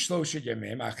 ve'od shlosha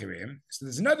yamim achirim. So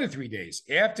there's another 3 days.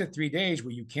 After 3 days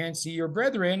where you can't see your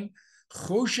brethren,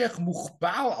 choshech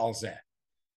muchbal al zeh,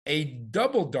 a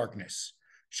double darkness.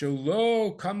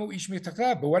 Shelo kamu ish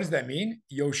mitachtav. But what does that mean?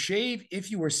 Yoshev,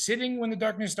 if you were sitting when the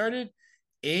darkness started,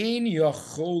 ein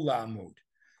yachol la'amud.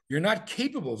 You're not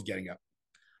capable of getting up.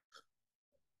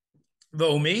 The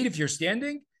omeid, if you're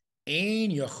standing,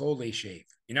 ein yachol le'shev.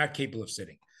 You're not capable of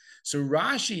sitting. So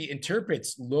Rashi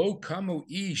interprets lo kamu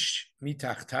ish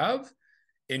mitachtav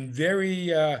in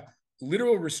very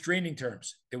literal restraining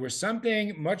terms. There was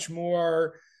something much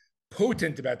more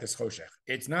potent about this choshech.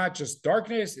 It's not just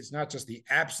darkness. It's not just the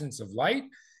absence of light.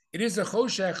 It is a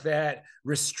choshech that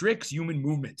restricts human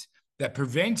movement, that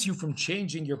prevents you from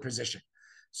changing your position.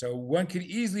 So one could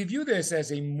easily view this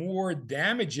as a more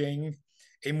damaging,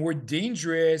 a more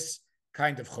dangerous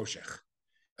kind of choshech.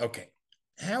 Okay.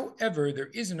 However, there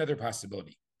is another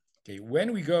possibility. Okay,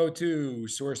 when we go to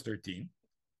source 13,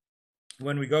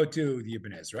 when we go to the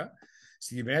Ibn Ezra,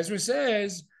 so the Ibn Ezra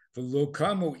says, "V'lo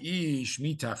kamo ish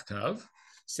mitachtav,"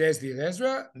 says the Ibn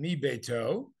Ezra, "Mi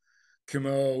beito,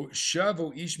 kamo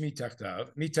shavo ish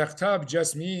mitachtav." Mitachtav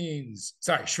just means,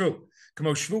 sorry, shvu,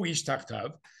 kamo shvu ish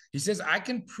tachtav. He says, I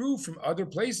can prove from other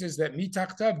places that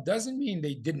mitachtav doesn't mean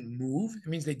they didn't move. It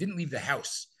means they didn't leave the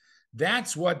house.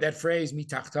 That's what that phrase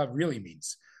mitachtav really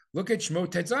means. Look at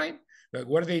Shmot Tetzayin. But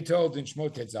what are they told in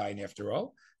Shmot Tetzayin after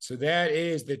all? So that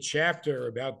is the chapter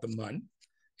about the man.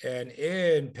 And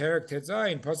in Perek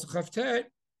Tetzayin, Pasuk Chavtet,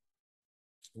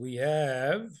 we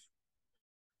have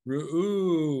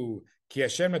Ru'u ki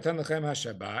Hashem natan lechem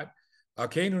haShabbat. God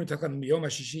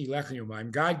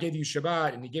gave you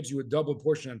Shabbat and he gives you a double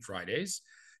portion on Fridays.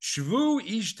 Shvu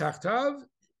ish tachtav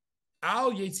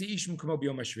al yetzi ish m'kamo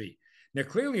b'yom hashvi. Now,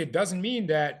 clearly, it doesn't mean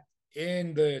that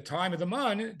in the time of the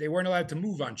man, they weren't allowed to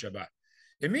move on Shabbat.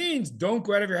 It means don't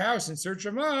go out of your house in search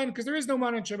of man because there is no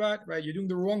man on Shabbat, right? You're doing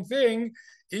the wrong thing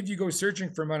if you go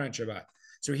searching for man on Shabbat.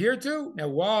 So here too, now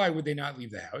why would they not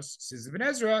leave the house? Says Ibn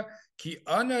Ezra, ki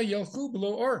ana yelchu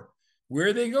below or.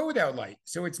 Where they go without light.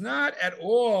 So it's not at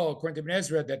all, according to Ibn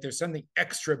Ezra, that there's something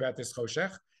extra about this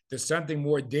choshech. There's something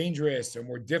more dangerous or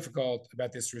more difficult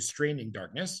about this restraining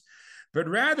darkness. But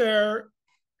rather,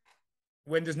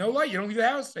 when there's no light, you don't leave the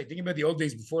house. Like, think about the old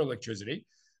days before electricity,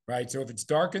 right? So if it's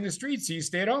dark in the streets, you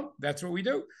stay at home. That's what we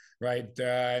do, right?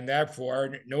 And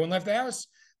therefore, no one left the house.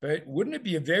 But wouldn't it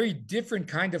be a very different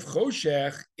kind of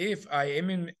choshech if I am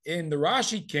in the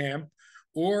Rashi camp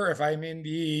or if I'm in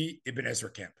the Ibn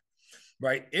Ezra camp?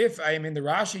 Right? If I am in the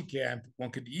Rashi camp, one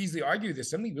could easily argue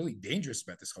there's something really dangerous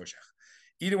about this choshech.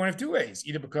 Either one of two ways.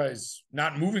 Either because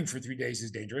not moving for 3 days is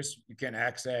dangerous. You can't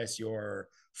access your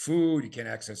food. You can't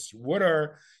access your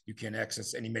water. You can't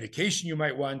access any medication you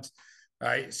might want.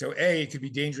 Right? So A, it could be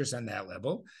dangerous on that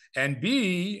level. And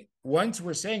B, once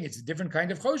we're saying it's a different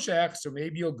kind of choshech, so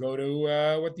maybe you'll go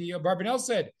to what the Barbanel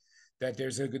said, that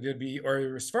there's a good to be,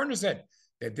 or Sforno said,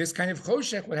 that this kind of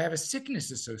choshech would have a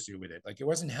sickness associated with it. Like it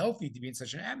wasn't healthy to be in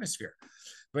such an atmosphere.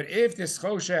 But if this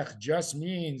choshech just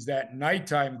means that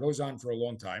nighttime goes on for a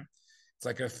long time, it's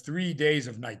like 3 days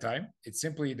of nighttime. It's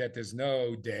simply that there's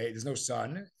no day, there's no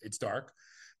sun, it's dark.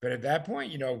 But at that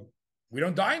point, we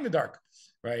don't die in the dark,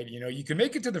 right? You can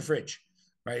make it to the fridge,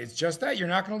 right? It's just that you're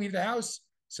not going to leave the house.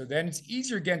 So then it's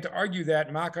easier again to argue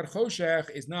that makar choshech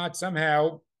is not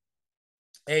somehow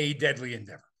a deadly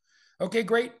endeavor. Okay,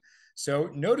 great. So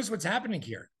notice what's happening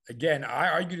here. Again, I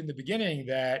argued in the beginning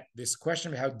that this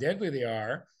question of how deadly they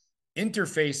are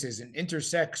interfaces and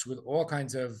intersects with all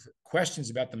kinds of questions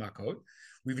about the Makkot.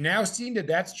 We've now seen that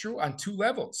that's true on 2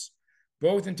 levels,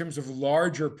 both in terms of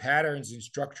larger patterns and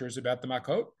structures about the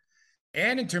Makkot,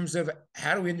 and in terms of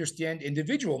how do we understand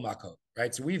individual Makkot,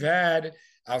 right? So we've had,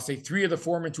 I'll say 3 of the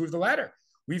former and 2 of the latter.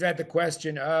 We've had the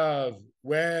question of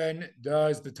when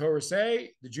does the Torah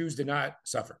say the Jews did not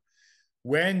suffer?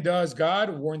 When does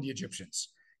God warn the Egyptians?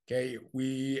 Okay,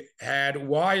 we had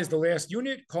why is the last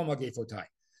unit Kol Magefotai?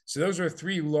 So those are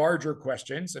 3 larger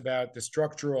questions about the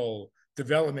structural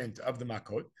development of the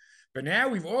Makkot. But now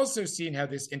we've also seen how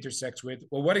this intersects with,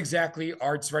 well, what exactly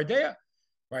are Tzvardeya,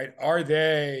 right? Are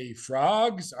they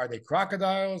frogs? Are they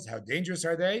crocodiles? How dangerous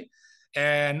are they?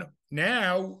 And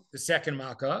now the second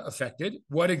Makkah affected,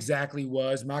 what exactly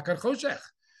was Makar Choshech?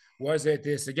 Was it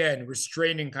this, again,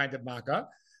 restraining kind of Makkah?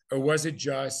 Or was it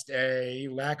just a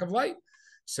lack of light?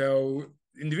 So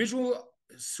individual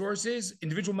sources,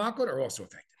 individual Makkot are also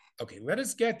affected. Okay, let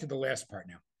us get to the last part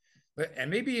now. And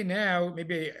maybe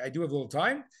I do have a little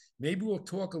time. Maybe we'll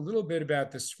talk a little bit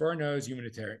about the Sforno's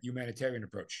humanitarian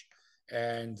approach.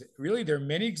 And really, there are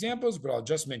many examples, but I'll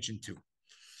just mention 2.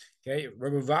 Okay,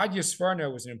 Rabbi Vadia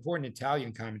Sforno was an important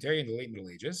Italian commentary in the late Middle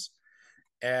Ages.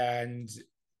 And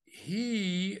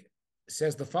he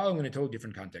says the following in a totally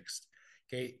different context.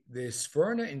 Okay, the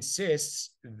Sforno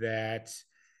insists that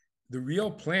the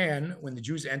real plan when the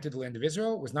Jews entered the land of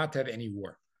Israel was not to have any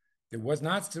war. There was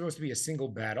not supposed to be a single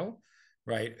battle,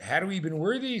 right? Had we been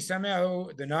worthy, somehow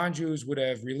the non-Jews would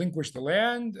have relinquished the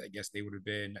land. I guess they would have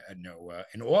been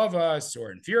in awe of us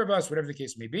or in fear of us, whatever the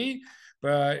case may be,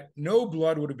 but no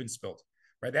blood would have been spilled,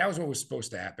 right? That was what was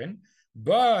supposed to happen.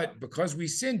 But because we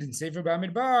sinned in Sefer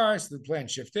Bamidbar, so the plan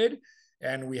shifted.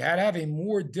 and we had to have a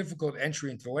more difficult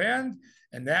entry into the land,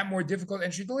 and that more difficult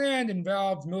entry to the land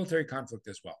involved military conflict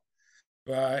as well.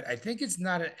 But I think it's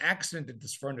not an accident that the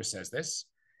Sforno says this.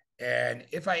 And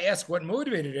if I ask what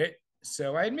motivated it,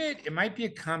 so I admit it might be a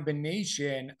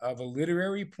combination of a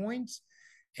literary point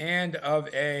and of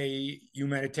a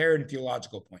humanitarian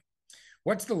theological point.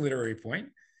 What's the literary point?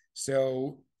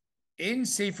 So in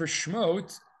Sefer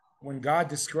Shmot, when God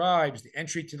describes the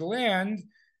entry to the land,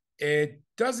 it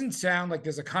doesn't sound like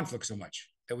there's a conflict so much,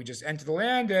 that we just enter the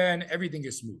land and everything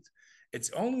is smooth.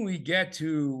 It's only when we get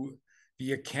to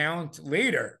the account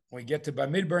later, when we get to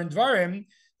Bamidbar and Dvarim,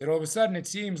 that all of a sudden it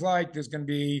seems like there's going to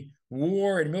be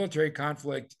war and military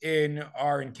conflict in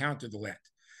our encounter of the land.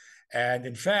 And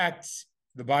in fact,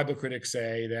 the Bible critics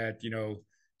say that,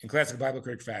 in classic Bible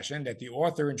critic fashion, that the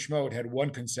author in Shmot had one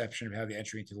conception of how the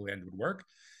entry into the land would work.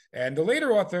 And the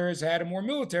later authors had a more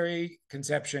military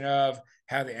conception of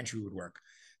how the entry would work.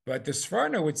 But the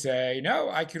Sforno would say, no,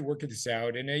 I could work this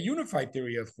out in a unified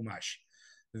theory of Chumash,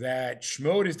 that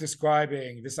Shmot is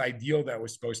describing this ideal that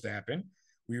was supposed to happen.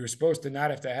 We were supposed to not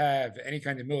have to have any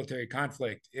kind of military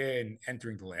conflict in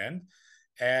entering the land.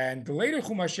 And the later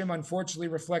Chumashim, unfortunately,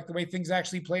 reflect the way things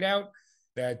actually played out,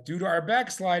 that due to our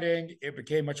backsliding, it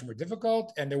became much more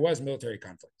difficult and there was military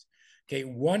conflict. Okay,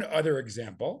 one other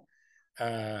example.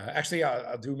 Actually,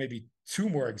 I'll do maybe two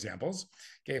more examples.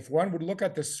 Okay, if one would look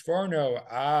at the Sforno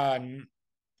on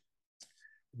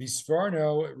the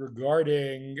Sforno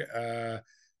regarding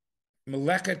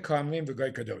Meleket Kamlim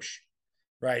V'Goy Kadosh,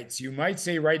 right? So you might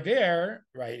say right there,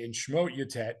 right, in Shmot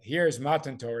Yutet, here's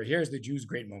Matan Torah, here's the Jews'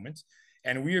 great moment,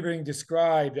 and we are being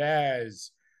described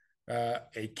as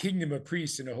a kingdom of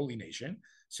priests in a holy nation.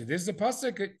 So this is a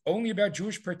pasuk only about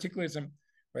Jewish particularism,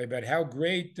 right? About how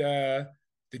great the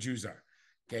Jews are.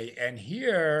 Okay, and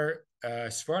here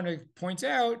Sforno points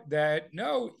out that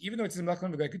no, even though it's in Melech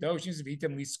Kadosh,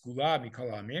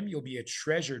 you'll be a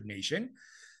treasured nation.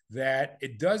 That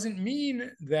it doesn't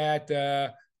mean that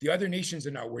the other nations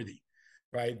are not worthy,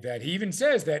 right? That he even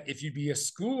says that if you'd be a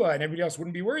skula and everybody else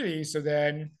wouldn't be worthy, so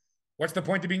then what's the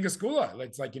point of being a skula?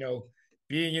 It's like,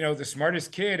 being, the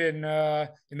smartest kid in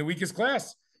the weakest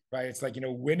class, right? It's like,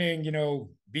 winning,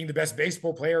 being the best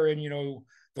baseball player in,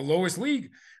 the lowest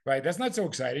league, right? That's not so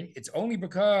exciting. It's only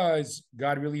because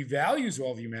God really values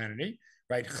all of humanity,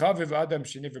 right? Chaviv Adam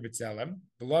Sheniver B'Tselem,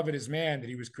 beloved is man that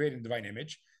he was created in divine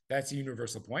image. That's the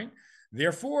universal point.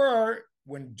 Therefore,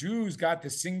 when Jews got the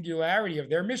singularity of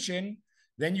their mission,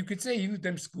 then you could say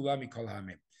Yudem Skula Mikol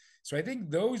Hamim. So I think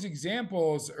those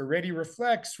examples already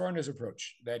reflect Sforno's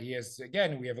approach, that he has,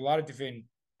 again, we have a lot of different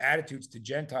attitudes to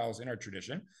Gentiles in our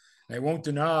tradition. And I won't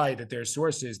deny that there are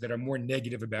sources that are more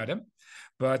negative about him,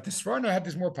 but the Sforno had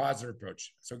this more positive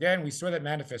approach. So again, we saw that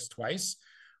manifest twice.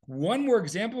 One more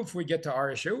example before we get to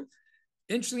our issue.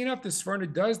 Interestingly enough, the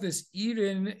Sforno does this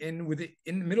even in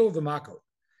the middle of the Makkot,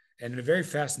 and in a very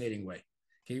fascinating way.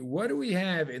 Okay, what do we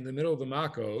have in the middle of the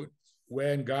Makkot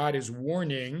when God is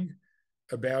warning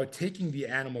about taking the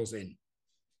animals in?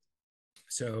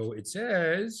 So it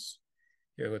says,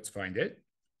 here, let's find it.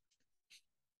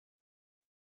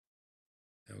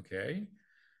 Okay,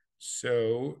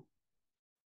 so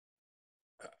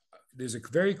there's a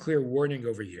very clear warning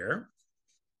over here.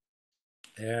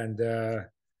 And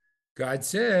God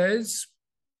says,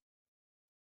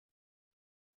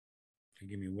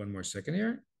 give me one more second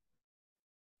here.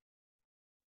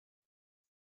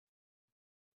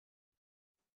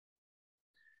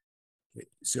 Okay,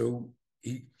 so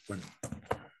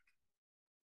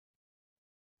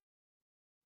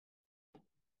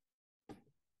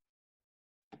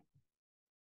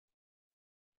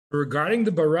regarding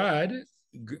the Barad,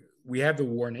 we have the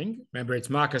warning. Remember, it's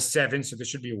Makkah 7, so there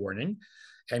should be a warning.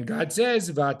 And God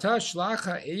says, "V'ata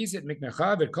shlacha eizet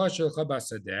miknecha v'kol shelcha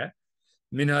basadeh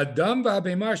min hadam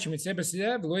v'habema shemitzeh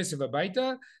basadeh v'lo yisav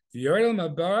habayta v'yorel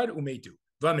mabarad umetu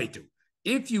v'ametu."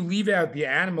 If you leave out the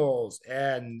animals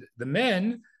and the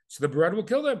men, so the barad will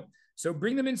kill them. So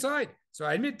bring them inside. So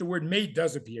I admit the word mate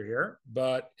does appear here,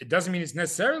 but it doesn't mean it's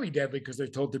necessarily deadly because they're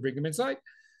told to bring them inside.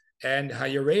 And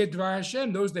hayarei dvar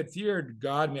Hashem, those that feared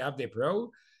God me'avdei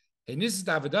pro, henis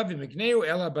davadav v'mikneu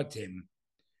el habatim.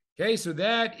 Okay, so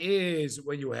that is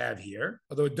what you have here.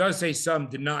 Although it does say some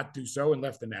did not do so and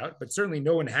left them out, but certainly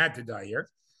no one had to die here,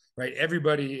 right?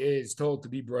 Everybody is told to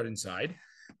be brought inside.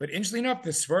 But interestingly enough,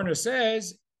 the Sforno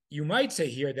says, you might say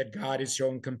here that God is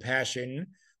showing compassion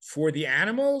for the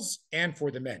animals and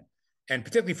for the men, and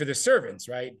particularly for the servants,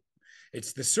 right?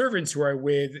 It's the servants who are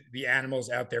with the animals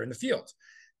out there in the field.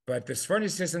 But the Sforno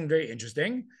says something very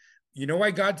interesting. You know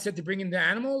why God said to bring in the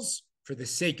animals? For the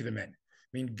sake of the men.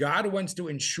 mean, God wants to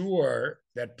ensure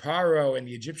that Paro and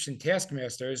the Egyptian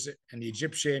taskmasters and the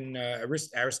Egyptian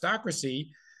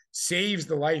aristocracy saves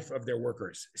the life of their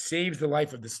workers, saves the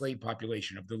life of the slave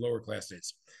population, of the lower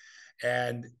classes.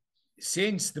 And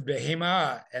since the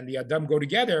Behema and the Adam go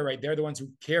together, right, they're the ones who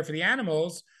care for the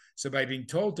animals. So by being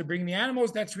told to bring the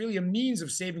animals, that's really a means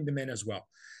of saving the men as well.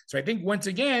 So I think once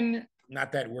again,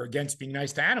 not that we're against being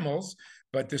nice to animals,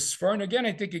 but the Sforno, again,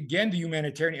 I think again, the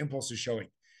humanitarian impulse is showing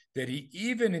that he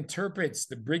even interprets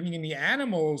the bringing in the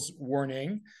animals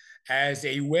warning as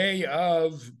a way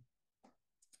of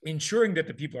ensuring that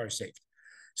the people are safe.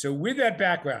 So with that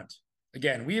background,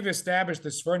 again, we have established the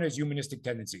Sforno's humanistic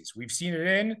tendencies. We've seen it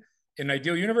in an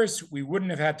ideal universe, we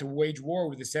wouldn't have had to wage war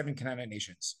with the 7 Canaanite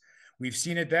nations. We've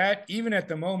seen it that even at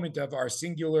the moment of our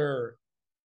singular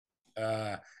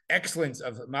excellence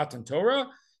of Matan Torah,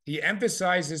 he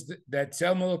emphasizes that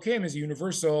Tzel Elokim is a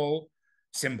universal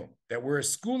symbol, that we're a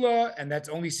skula, and that's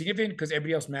only significant because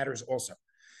everybody else matters also.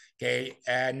 Okay,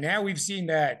 and now we've seen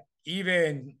that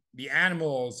even the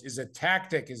animals is a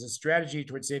tactic, is a strategy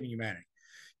towards saving humanity.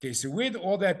 Okay, so with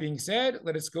all that being said,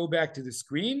 let us go back to the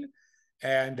screen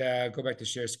and go back to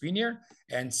share screen here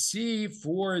and see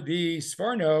for the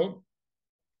Sforno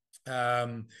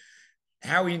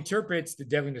how he interprets the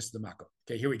deadliness of the Makkot.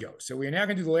 Okay, here we go. So we are now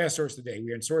going to do the last source today.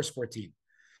 We are in source 14.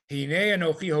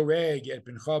 Now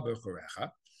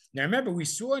remember, we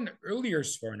saw an earlier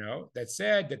Sforno that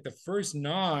said that the first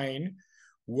 9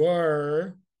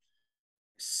 were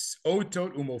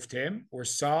otot umoftim, or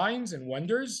signs and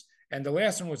wonders, and the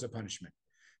last one was a punishment.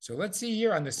 So let's see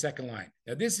here on the second line.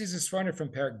 Now this is a Sforno from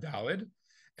Perek Daled,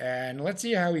 and let's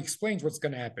see how he explains what's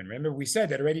going to happen. Remember, we said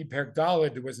that already in Perek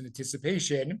Daled there was an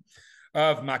anticipation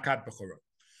of Makat Bechorot.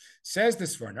 Says the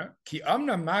Sforno, Ki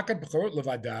amna Makat Bechorot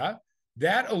levada,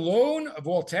 that alone of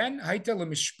all 10, Haita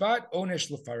lemishpat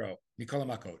onesh lefaro, Mikol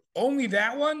Makot. Only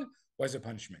that one was a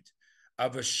punishment.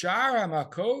 Avashar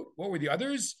Makot, what were the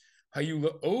others? Hayu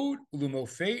le'od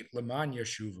ulumofet leman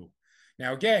yashuvu.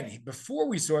 Now again, before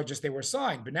we saw just they were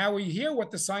signed, but now we hear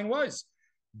what the sign was.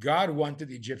 God wanted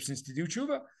the Egyptians to do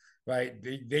tshuva, right?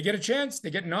 They get a chance. They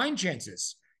get 9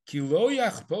 chances. Kilo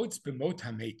yachpotz b'mot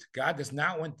hamet. God does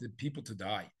not want the people to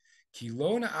die. He did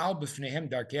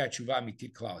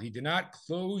not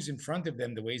close in front of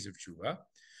them the ways of tshuva.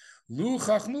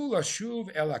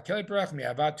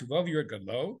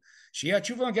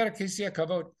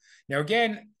 Now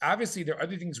again, obviously there are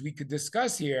other things we could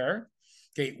discuss here.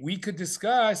 Okay, we could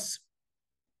discuss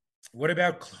what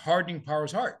about hardening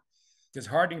Paro's heart? Does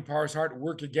hardening Paro's heart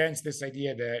work against this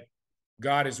idea that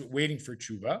God is waiting for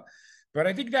tshuva? But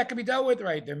I think that can be dealt with,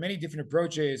 right? There are many different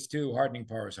approaches to hardening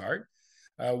Paro's heart.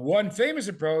 One famous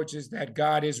approach is that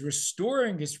God is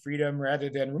restoring his freedom rather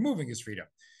than removing his freedom.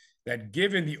 That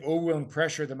given the overwhelming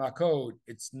pressure of the Makkot,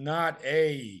 it's not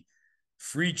a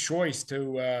free choice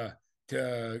to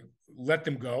let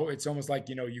them go. It's almost like,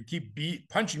 you keep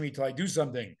punching me till I do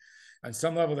something. On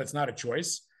some level, that's not a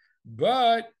choice.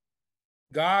 But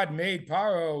God made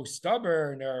Paro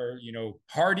stubborn or,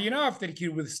 hardy enough that he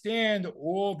could withstand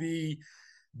all the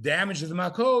damage of the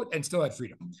Makkot and still had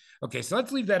freedom. Okay, so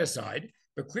let's leave that aside.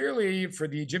 But clearly, for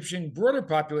the Egyptian broader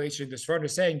population, the Sforno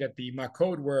is saying that the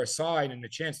Makkot were a sign and a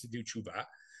chance to do tshuva.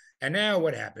 And now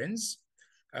what happens?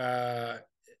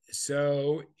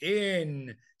 So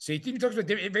he talks about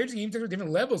different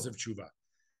levels of tshuva.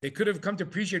 They could have come to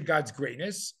appreciate God's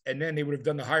greatness, and then they would have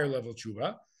done the higher level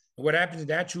tshuva. And what happens in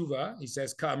that tshuva? He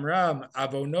says, "Ka'amram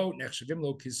avonot nechshavim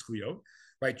lo kizchuyot."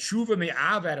 Right, tshuva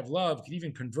me'av, out of love, can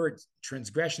even convert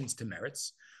transgressions to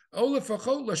merits.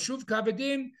 Olefachot lashuv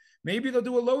kavadim. Maybe they'll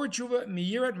do a lower tshuva.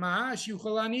 Miyirat ma'ash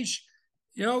yuchalanish.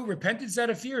 Repentance out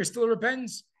of fear is still a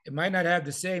repentance. It might not have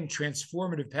the same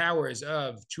transformative powers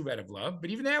of tshuva out of love,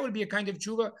 but even that would be a kind of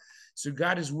tshuva. So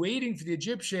God is waiting for the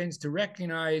Egyptians to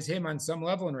recognize him on some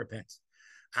level and repent.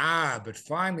 But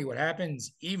finally, what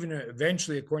happens, even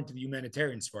eventually, according to the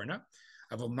humanitarian Sforno,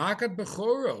 of a Makat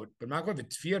Bechorot, but Makat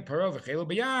v'tfiat Paro v'chelo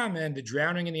b'yam, and the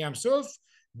drowning in the Yam Suf,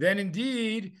 then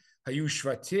indeed, Hayu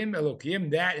Shvatim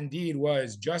Elokim, that indeed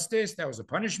was justice, that was a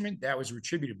punishment, that was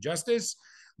retributive justice,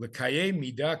 L'kayeh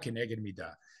midah keneged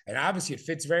midah. And obviously it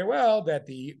fits very well that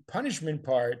the punishment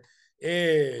part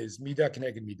is midah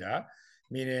keneged midah,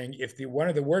 meaning if one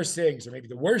of the worst things, or maybe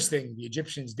the worst thing the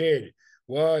Egyptians did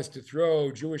was to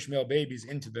throw Jewish male babies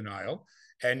into the Nile,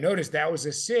 and notice that was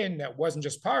a sin that wasn't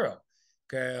just Paro,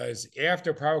 because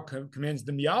after Paro commands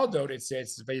the Mialdot, it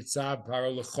says Vayitzav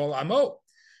Paro l'chol amo.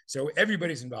 So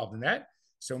everybody's involved in that.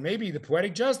 So maybe the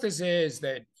poetic justice is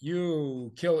that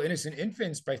you kill innocent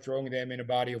infants by throwing them in a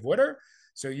body of water.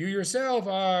 So you yourself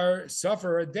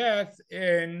suffer a death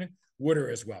in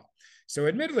water as well. So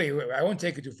admittedly, I won't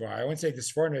take it too far. I won't say the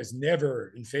Sforno is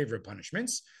never in favor of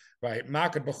punishments, right?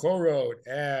 Makkot Bechorot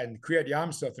and Kriyat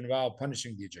Yamsuf involved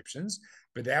punishing the Egyptians,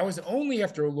 but that was only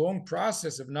after a long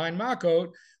process of 9 Makkot,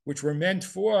 which were meant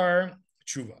for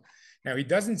tshuva. Now, he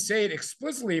doesn't say it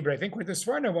explicitly, but I think with the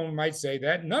Sforno, one might say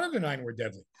that none of the 9 were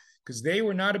deadly because they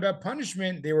were not about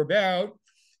punishment. They were about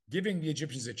giving the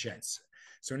Egyptians a chance.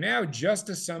 So now, just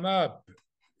to sum up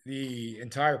the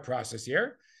entire process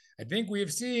here, I think we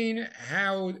have seen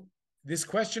how this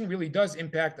question really does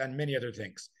impact on many other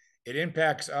things. It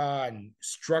impacts on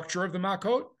structure of the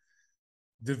Makkot,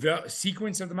 the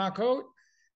sequence of the Makkot.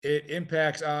 It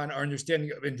impacts on our understanding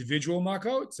of individual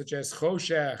Makkot, such as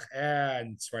Choshech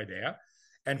and Tzvardea.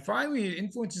 And finally, it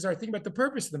influences our thinking about the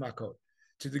purpose of the Makkot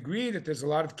to the degree that there's a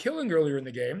lot of killing earlier in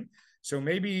the game. So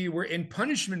maybe we're in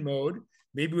punishment mode,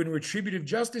 maybe we're in retributive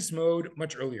justice mode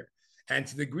much earlier. And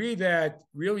to the degree that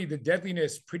really the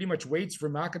deadliness pretty much waits for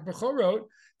Makkot Bechorot,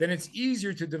 then it's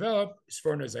easier to develop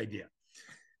Sforno's idea.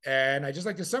 And I just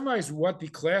like to summarize what the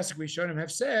classic Rishonim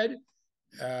have said.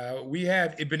 We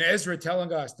have Ibn Ezra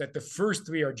telling us that the first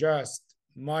 3 are just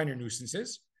minor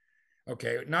nuisances.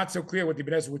 Okay, not so clear what the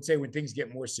Ibn Ezra would say when things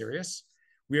get more serious.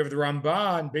 We have the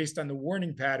Ramban, based on the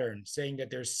warning pattern, saying that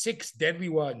there's 6 deadly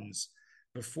ones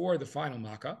before the final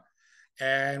Makkah.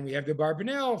 And we have the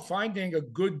Barbanel finding a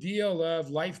good deal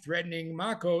of life-threatening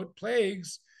Makkot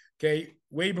plagues, okay,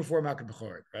 way before Makkot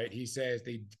Bechorot, right? He says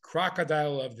the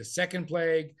crocodile of the 2nd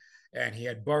plague, and he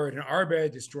had burrowed an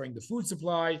arbed, destroying the food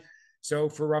supply. So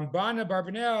for Ramban and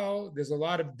Barbanel, there's a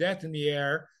lot of death in the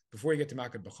air before you get to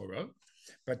Makkot Bechorot.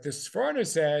 But the Sforno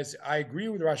says, I agree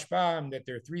with Rashbam that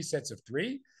there are 3 sets of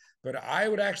 3, but I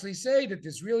would actually say that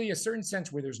there's really a certain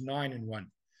sense where there's 9 and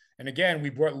 1. And again, we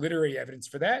brought literary evidence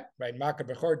for that, right? Makkot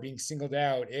Bechorot being singled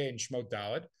out in Shmot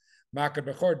Daled, Makkot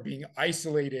Bechorot being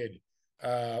isolated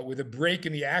with a break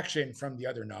in the action from the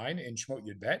other 9 in Shmot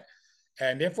Yud Bet.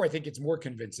 And therefore, I think it's more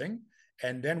convincing.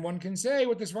 And then one can say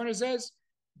what this one says,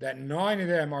 that 9 of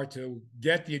them are to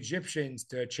get the Egyptians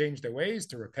to change their ways,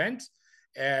 to repent.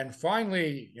 And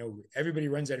finally, everybody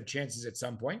runs out of chances at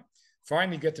some point.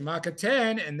 Finally, get to Makkah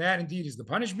 10, and that indeed is the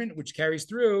punishment, which carries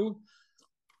through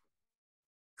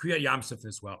Kriyat Yamsuf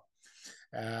as well.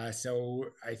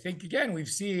 So I think, again, we've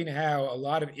seen how a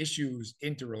lot of issues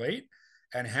interrelate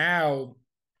and how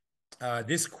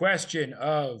this question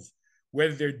of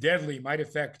whether they're deadly might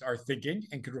affect our thinking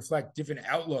and could reflect different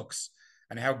outlooks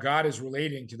on how God is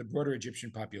relating to the broader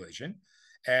Egyptian population.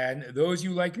 And those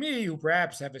you like me who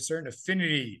perhaps have a certain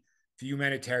affinity to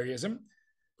humanitarianism,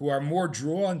 who are more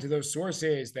drawn to those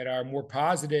sources that are more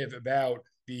positive about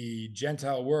the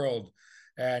Gentile world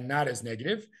and not as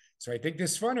negative. So I think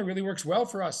this Sforno really works well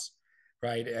for us,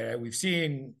 right? We've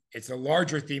seen it's a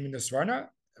larger theme in the Sforno,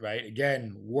 right?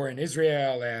 Again, war in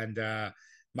Israel and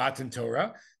Matan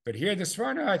Torah. But here the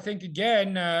Sforno, I think,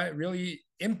 again, really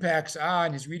impacts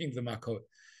on his reading of the Makkot,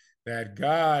 that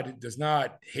God does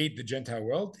not hate the Gentile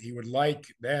world. He would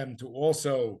like them to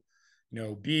also,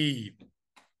 be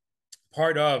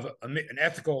part of an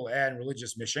ethical and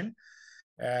religious mission.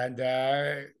 And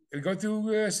we go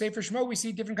through Sefer Shemot, we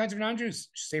see different kinds of non-Jews.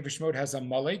 Sefer Shemot has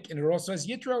Amalek, and it also has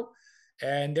Yitro,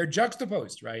 and they're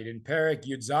juxtaposed, right? In Perek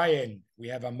Yud Zayin, we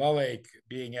have Amalek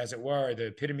being, as it were, the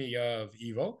epitome of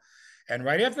evil. And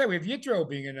right after that, we have Yitro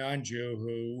being a non-Jew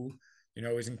who,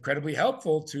 is incredibly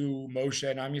helpful to Moshe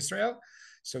and Am Yisrael.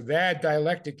 So that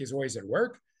dialectic is always at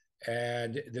work.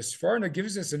 And the Sforno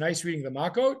gives us a nice reading of the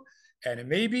Makkot. And it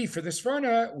may be for the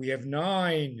Sforno, we have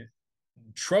 9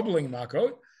 troubling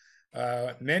Makkot,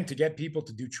 meant to get people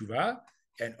to do tshuva,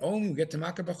 and only we get to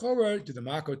Makkot Bechorot do the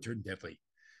Makkot turn deadly.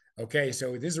 Okay,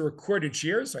 so this is a recorded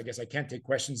shir, so I guess I can't take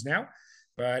questions now,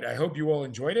 but I hope you all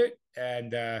enjoyed it.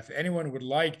 And if anyone would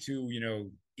like to,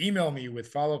 email me with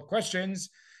follow-up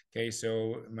questions, okay,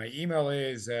 so my email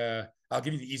is, I'll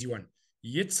give you the easy one,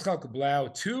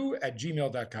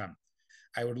 yitzchakblau2@gmail.com.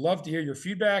 I would love to hear your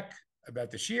feedback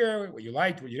about the shir, what you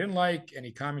liked, what you didn't like,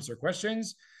 any comments or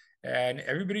questions. And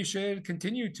everybody should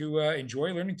continue to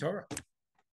enjoy learning Torah.